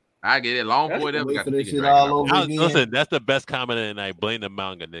 I get it long before them. Listen, that's the best comment of the night. Blame the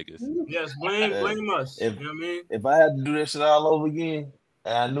manga niggas. Yes, blame us. You know what I mean? If I had to do that shit all over again,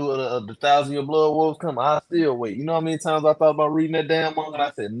 and I knew the 1,000-year blood war was coming, I'd still wait. You know how many times I thought about reading that damn manga? And I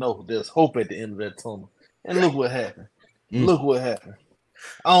said, no, there's hope at the end of that tunnel. And look what happened. Look what happened.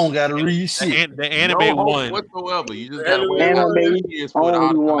 I don't got to read shit. The anime won. Whatsoever. You just got to wait about 2 years for it all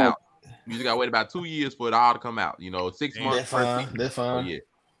to come out. You just got to wait about 2 years for it all to come out. 6 months. That's fine. Yeah.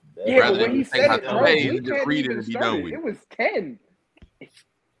 Yeah, but when he said it, bro, just read it and be done with it. It was 10.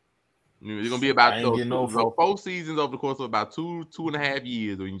 It's gonna be about 4 seasons over the course of about 2.5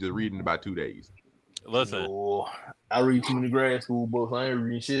 years, or you can just read in about 2 days. Listen, I read too many grad school books. I ain't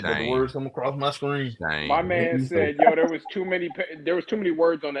reading shit, but the words come across my screen. My man said, "Yo, there was too many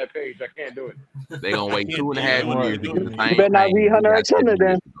words on that page. I can't do it." They gonna wait 2.5 years to get the same. You better not read Hunter x Hunter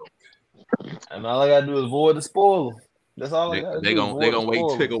then. And all I gotta do is avoid the spoiler. That's all I got. They gonna wait.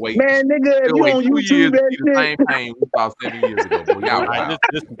 Take away. Man, nigga, if you on YouTube, that the same thing we saw 7 years ago. Boy, y'all wow.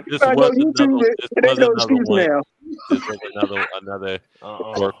 This was another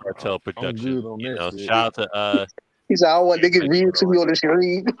Cartel production. Shout out to he said, I want niggas read to me on the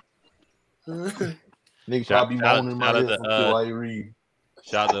screen. Niggas probably moaning my head while you read.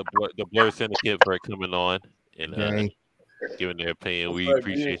 Shout out to the Blerd Syndicate for coming on and giving their opinion. We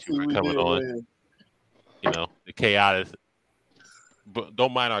appreciate you for coming on. The chaotic, but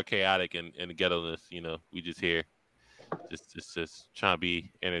don't mind our chaotic and ghetto-ness. We just here, just trying to be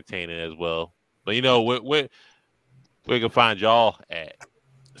entertaining as well. But you know, where can find y'all at?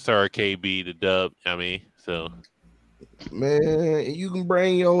 Sir KB the Dub. I mean, so man, you can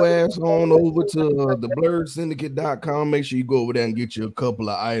bring your ass on over to the blerdsyndicate.com. Make sure you go over there and get you a couple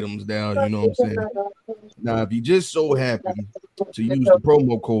of items down. You know what I'm saying? Now, if you just so happen to use the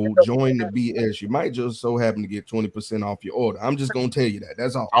promo code join the BS, you might just so happen to get 20% off your order. I'm just gonna tell you that.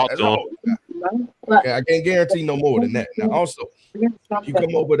 That's all. That's all. Okay, I can't guarantee no more than that. Now, also, if you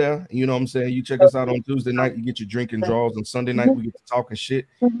come over there, you know what I'm saying, you check us out on Tuesday night, you get your drinking draws, and Sunday night we get to talking shit.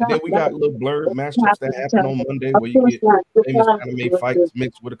 And then we got little Blerd matchups that happen on Monday where you get famous anime fights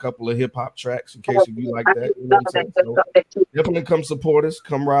mixed with a couple of hip-hop tracks in case if you like that. You know what I'm saying? So definitely come support us,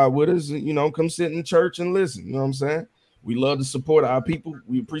 come ride with us, and you know, come sit in church and listen. You know what I'm saying? We love to support our people.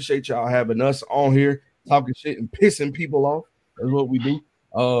 We appreciate y'all having us on here talking shit and pissing people off. That's what we do.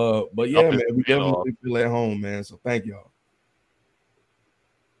 But yeah, man, we definitely feel at home, man. So thank y'all.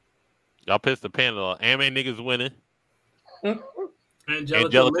 Y'all pissed the panel off. Anime niggas winning.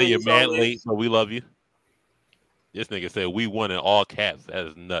 Angelica, you're mad late, but we love you. This nigga said we won in all caps. That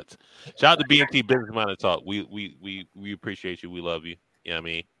is nuts. Shout out to BNT Business Minor Talk. We appreciate you. We love you. You know what I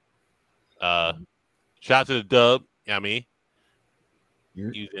mean? Shout out to the Dub. You know what I mean?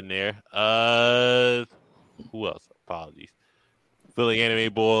 He's in there. Who else? Apologies. Philly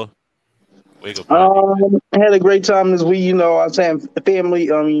Anime Boy. I had a great time this week. You know, I was saying family.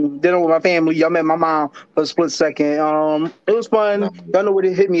 Dinner with my family. I met my mom for a split second. It was fun. Y'all know where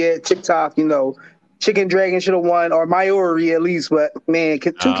to hit me at TikTok. You know, Chicken Dragon should have won, or Maori at least. But man,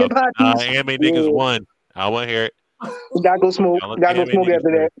 two Kenpachis. Anime niggas won. I want to hear it. Gotta go smoke. Gotta go smoke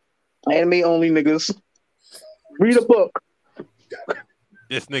after that. Anime only niggas. Read a book.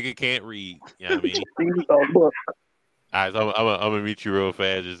 This nigga can't read. You know what I mean? Read a book. All right, so I'm gonna meet you real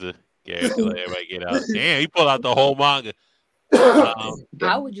fast just to let everybody get out. Damn, he pulled out the whole manga.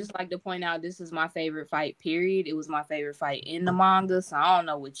 I would just like to point out this is my favorite fight, period. It was my favorite fight in the manga, so I don't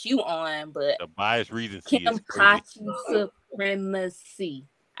know what you on, but the biased recency Kenpachi supremacy.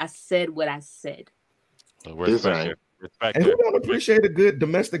 I said what I said. So respect. And who don't appreciate a good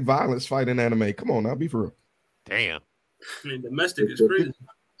domestic violence fight in anime? Come on, I'll be for real. Damn. I mean, domestic is crazy.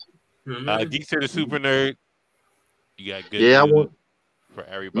 Geeks here, the super nerd. You got good news for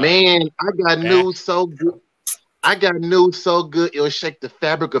everybody. Man, I got news so good. It'll shake the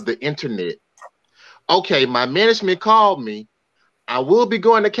fabric of the internet. Okay, my management called me. I will be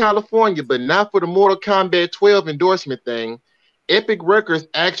going to California, but not for the Mortal Kombat 12 endorsement thing. Epic Records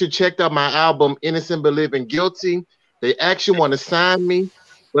actually checked out my album Innocent But Living Guilty. They actually want to sign me,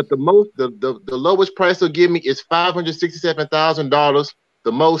 but the lowest price they'll give me is $567,000,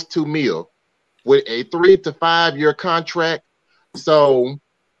 the most $2 million, with a 3 to 5 year contract. So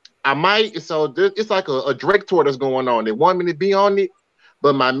it's like a Drake tour that's going on. They want me to be on it,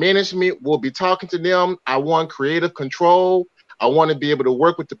 but my management will be talking to them. I want creative control. I want to be able to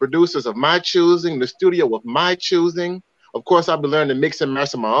work with the producers of my choosing, the studio of my choosing. Of course, I'll be learning to mix and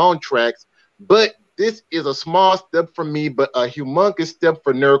master my own tracks, but this is a small step for me, but a humongous step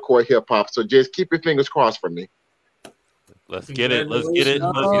for nerdcore hip hop. So just keep your fingers crossed for me. Let's get it. Let's get it.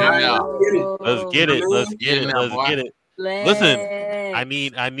 Let's get it now. Let's get it. Let's get it. Let's get it. Listen,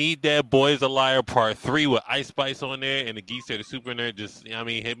 I need that Boys a Liar Part 3 with Ice Spice on there and the Geeks here, the super nerd. Just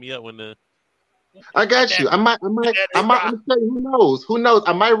hit me up when the. I got you. I might say, who knows?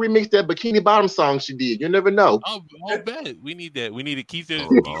 I might remix that Bikini Bottom song she did. You never know. I'll bet. We need that. We need a Geeks here,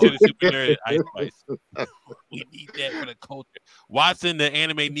 the super nerd and Ice Spice. We need that for the culture. Watson, the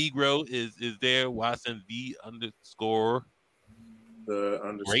anime Negro, is there. Watson, the underscore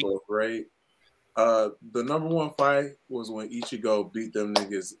great. The number one fight was when Ichigo beat them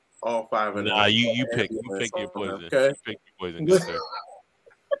niggas all 5 of them. Nah, you pick your poison. Okay, you pick your poison. Good, sir.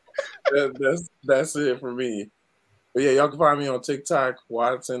 That's it for me. But yeah, y'all can find me on TikTok,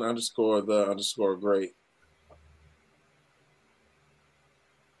 Watson_the_great.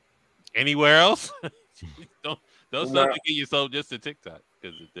 Anywhere else? don't subjugate yourself just to TikTok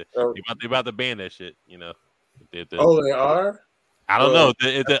because they about to ban that shit. You know. They are. I don't know.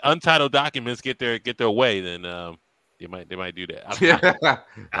 If the untitled documents get their way, then they might do that.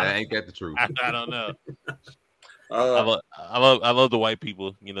 I ain't got the truth. I don't know. I love the white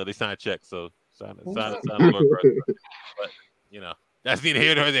people. You know, they sign checks, so sign but you know, that's neither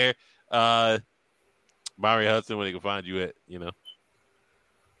here nor there. Mari Hudson, where they can find you at, you know.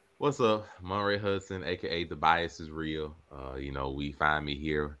 What's up, Mari Hudson, aka The Bias Is Real. We find me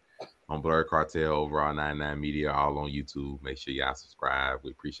here on Blerd Cartel over on 99 Media, all on YouTube. Make sure y'all subscribe.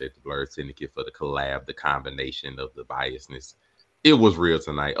 We appreciate the Blerd Syndicate for the collab, the combination of the biasness. It was real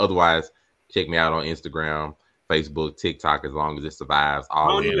tonight. Otherwise, check me out on Instagram, Facebook, TikTok, as long as it survives. I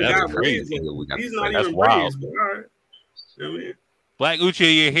All don't even that's got crazy. braids. He's not That's even wild. braids, but all right. You know what I mean? Black Uchi,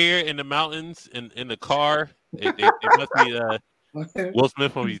 you're here in the mountains, in the car. It must be Will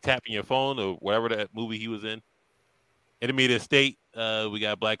Smith when he's tapping your phone or whatever that movie he was in. Intermediate State, we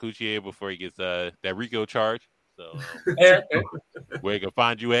got Black Uchi here before he gets that RICO charge. So where he can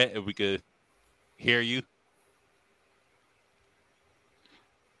find you at if we could hear you.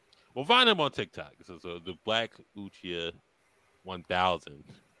 We'll find him on TikTok. So the Black Uchi 1000.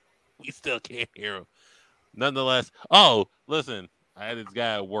 We still can't hear him. Nonetheless, listen, I had this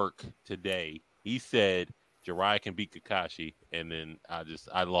guy at work today. He said Jiraiya can beat Kakashi, and then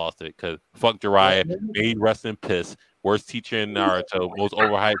I lost it because fuck Jiraiya, made rest in piss, worst teacher in Naruto, most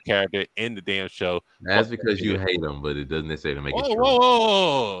overhyped character in the damn show. That's because you hate him, but it doesn't necessarily make it true.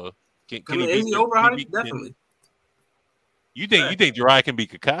 Whoa. Can is he overhyped? Definitely. You think Jiraiya can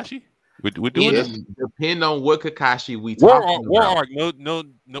beat Kakashi? We're doing this. Depend on what Kakashi we talking War about. Arc, no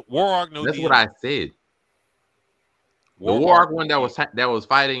War Arc, no. That's DM. what I said. The War Arc one that was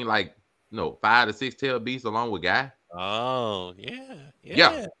fighting 5 to 6 tail beasts along with Guy. Oh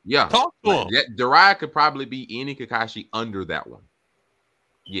yeah. Talk to him. Jiraiya could probably be any Kakashi under that one.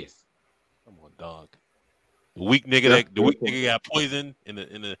 Yes. Come on, dog. The weak nigga got poisoned in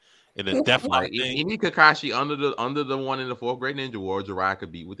the death line thing. Any Kakashi under the one in the 4th grade ninja war, Jiraiya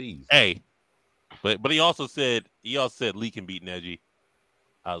could beat with ease. Hey, but he also said Lee can beat Neji.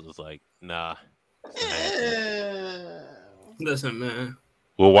 I was just like, nah. Listen, man.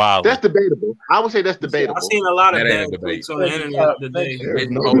 Well, wow. That's debatable. I would say that's debatable. I've seen a lot of bad tweets on the internet today. In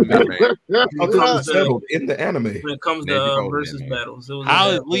the anime. When it comes to versus battles. How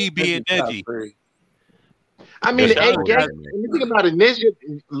is Lee being Neji? I mean, when you think about it, Ninja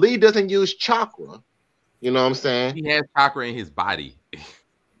Lee doesn't use chakra. You know what I'm saying? He has chakra in his body.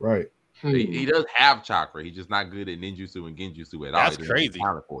 Right. He does have chakra. He's just not good at ninjutsu and genjutsu at all. That's crazy.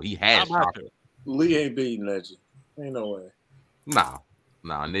 He has chakra. Lee ain't beating Neji. Ain't no way. Nah,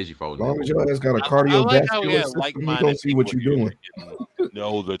 Neji folding. As long as your ass got a cardiovascular system, you don't see what you're doing.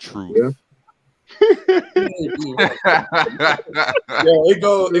 Know the truth. It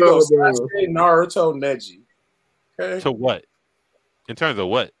goes Sasuke, Naruto, Neji. Okay. So what? In terms of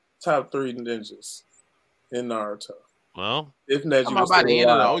what? Top 3 ninjas in Naruto. Well, if Neji I'm was about the end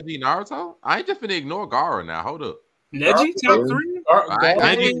of the alive. OG Naruto. I ain't just finna ignore Gaara now. Hold up. Neji top 3?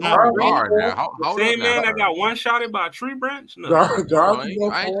 I ain't ignoring Gaara now. Hold Same up man now. that got one shotted by a tree branch? No. I ain't gonna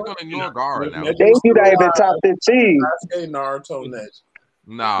ignore Gaara now. They you not even top 15. Sasuke, Naruto, Neji.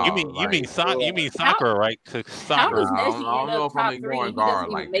 No, you mean Sakura, right? Sakura. I don't know if I'm ignoring Gaara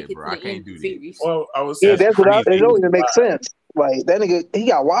like that, bro. I can't do that. Well, I was Yeah, that's what it don't even make sense. Like that nigga, he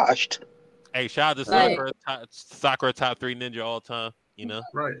got washed. Hey, shout out to Sakura, top 3 ninja all time. You know,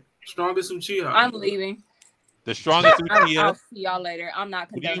 right? Strongest Uchiha. I'm leaving. The strongest Uchiha. I'll see y'all later. I'm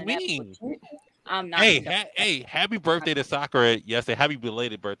not What do you condoning that. mean? I'm not. Hey, happy birthday to Sakura. Yesterday, happy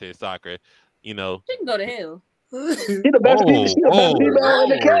belated birthday to Sakura. You know, She can go to hell. She the best female in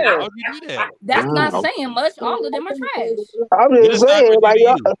the cast. How'd you do that? That's not saying much. All of them are trash. I'm just saying, like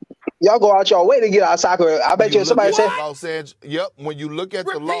y'all go out your way to get out Sakura. I bet you somebody said Los Angeles. Yep. When you look at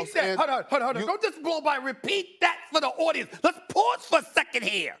the Los Angeles. Hold on. Don't just blow by. Repeat that for the audience. Let's pause for a second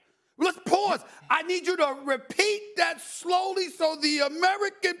here. Let's pause. I need you to repeat that slowly so the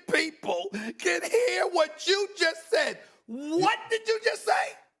American people can hear what you just said. What did you just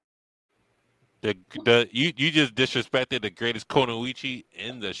say? You just disrespected the greatest Konoichi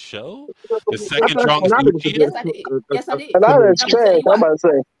in the show. The second strongest Uchiha. Yes, I did. Another trash. I'm about to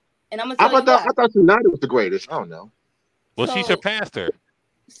say. And I'm gonna tell you why. I thought Tsunade was the greatest. I don't know. Well, she surpassed her.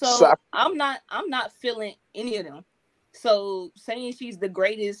 So I'm not feeling any of them. So saying she's the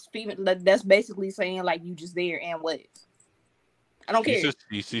greatest female, that's basically saying like you just there and what? I don't care.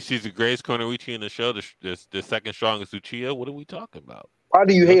 She's the greatest Konoichi in the show. The second strongest Uchiha. What are we talking about? Why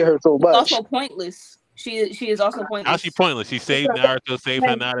do you hate her so much? Also pointless. She is also pointless. How's she pointless? She saved Naruto, saved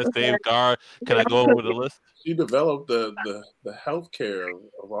Hinata, saved Gaara. Can I go over the list? She developed the health care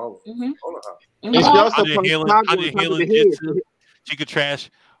of all of them. And she also Anya healing Jitsu. She could trash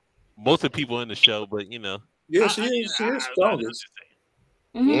most of the people in the show, but you know. Yeah, she is strongest.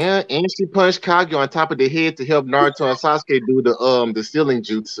 Yeah, and she punched Kage on top of the head to help Naruto and Sasuke do the ceiling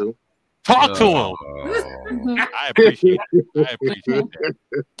jutsu. Talk to him. I appreciate that.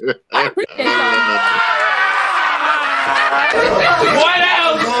 What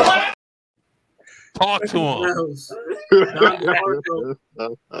else? Talk to him.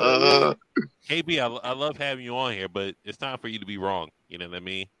 KB, I love having you on here, but it's time for you to be wrong. You know what I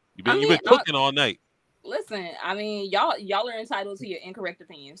mean? You've been cooking all night. Listen, I mean, y'all are entitled to your incorrect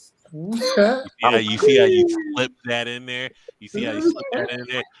opinions. You see how you slip that in there? You see how you slip that in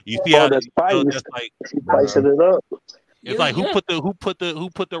there? You see how that's spice. that's like Spicing it up. it's like who put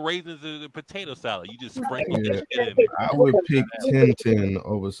the raisins in the potato salad? You just sprinkle that shit in there. I would pick 10-10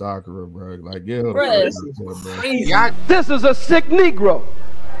 over Sakura, bro. Like, give her Bruh. This is a sick Negro.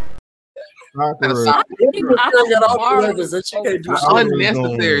 Sakura.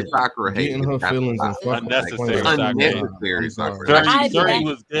 Unnecessary Sakura hate. Getting her feelings and fucking unnecessary Sakura.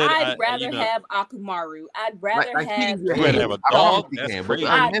 I'd rather have Akumaru. I'd rather have. You rather have a dog? That's crazy.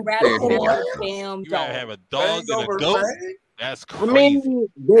 I'd rather have a damn You rather dog. have a dog than a goat? That's I crazy. mean,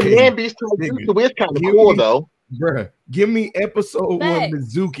 the man beast is kind of cool though. Bruh, give me episode 1 Facts.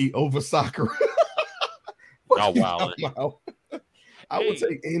 Mizuki over Sakura. Y'all wild. I would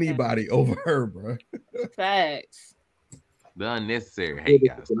take anybody over her, bro. Facts. The unnecessary hate,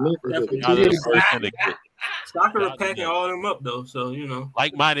 guys. Sakura packing all them up though, so you know.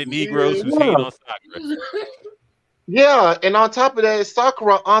 Like-minded Negroes who hate on Sakura. Yeah, and on top of that,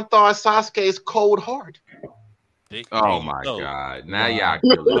 Sakura unthaws Sasuke's cold heart. Oh my God! Now y'all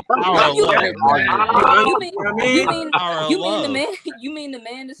killing it. You mean the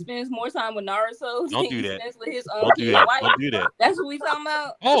man that spends more time with Naruto Don't than do he that. spends with his Don't do kid that. wife? Don't do that. That's what we talking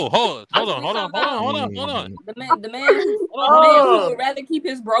about. Oh, hold on. The man who would rather keep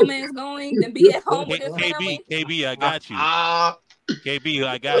his bromance going than be at home with his family. KB, I got you. KB,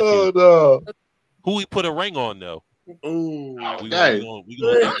 I got Oh you. no. Who we put a ring on though? Ooh, we gonna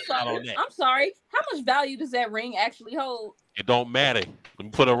out on that. I'm sorry. How much value does that ring actually hold? It don't matter. When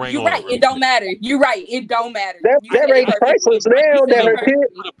you put a ring You're on right. It don't matter. You're right. It don't matter. That ring is priceless now. That her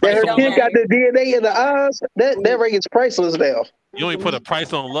kid got the DNA in the eyes. That ring is priceless now. You only put a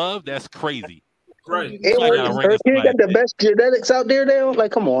price on love? That's crazy. Right. Her kid got the best genetics out there now.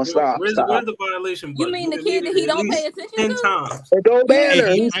 Like, come on, stop. Where's the violation? You mean the kid that he don't pay attention to? It don't matter.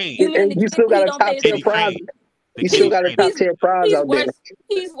 And you still got a top 10 prize. You still got a top 10 prize out there.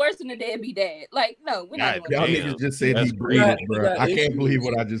 He's worse than a deadbeat dad. Like, no, we're not doing Y'all that. niggas just said he breeded, bro. I can't believe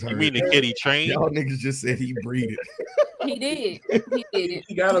what I just heard. You mean the kid he trained? Y'all niggas just said he breeded. He did. He did.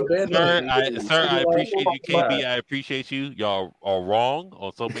 He got a bad Sir, I appreciate you, KB. I appreciate you. Y'all are wrong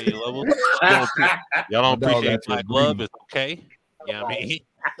on so many levels. Y'all don't appreciate Black love. It's okay. You know what I mean?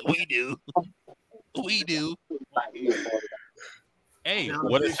 We do. We do. Hey,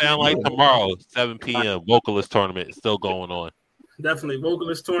 what it sound like tomorrow, 7 p.m. vocalist tournament is still going on. Definitely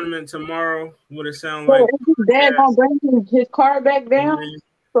vocalist tournament tomorrow. What it sound like? So is his dad gonna bring his car back down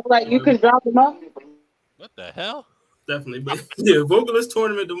so like you can drop him off? What the hell? Definitely, but yeah, vocalist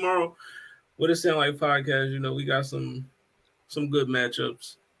tournament tomorrow. What it sound like podcast? You know, we got some good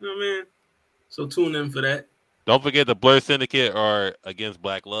matchups. You know what I mean? So tune in for that. Don't forget the Blerd Syndicate are against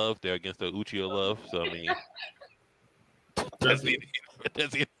Black Love. They're against the Uchiha Love. So I mean, that's it.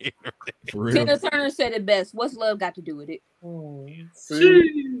 Tina Turner said it best. What's love got to do with it?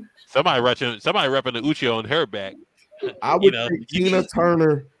 Somebody repping the Uchiha on her back. I would take Tina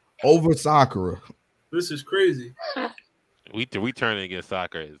Turner over Sakura. This is crazy. We turning against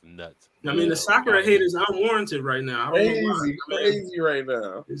Sakura is nuts. I mean, the Sakura hate is unwarranted right now. I don't know why. Crazy right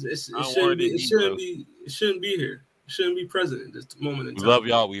now. It shouldn't be here. It shouldn't be present at this moment in We time. love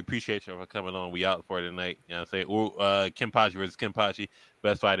y'all. We appreciate y'all for coming on. We out for it tonight. You know what I'm saying? Kenpachi versus Kenpachi.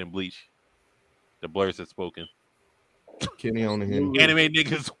 Best fight in Bleach. The Blerds have spoken. Kenny on the hand. Anime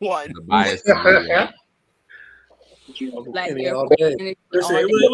niggas won. The bias. Like, All day.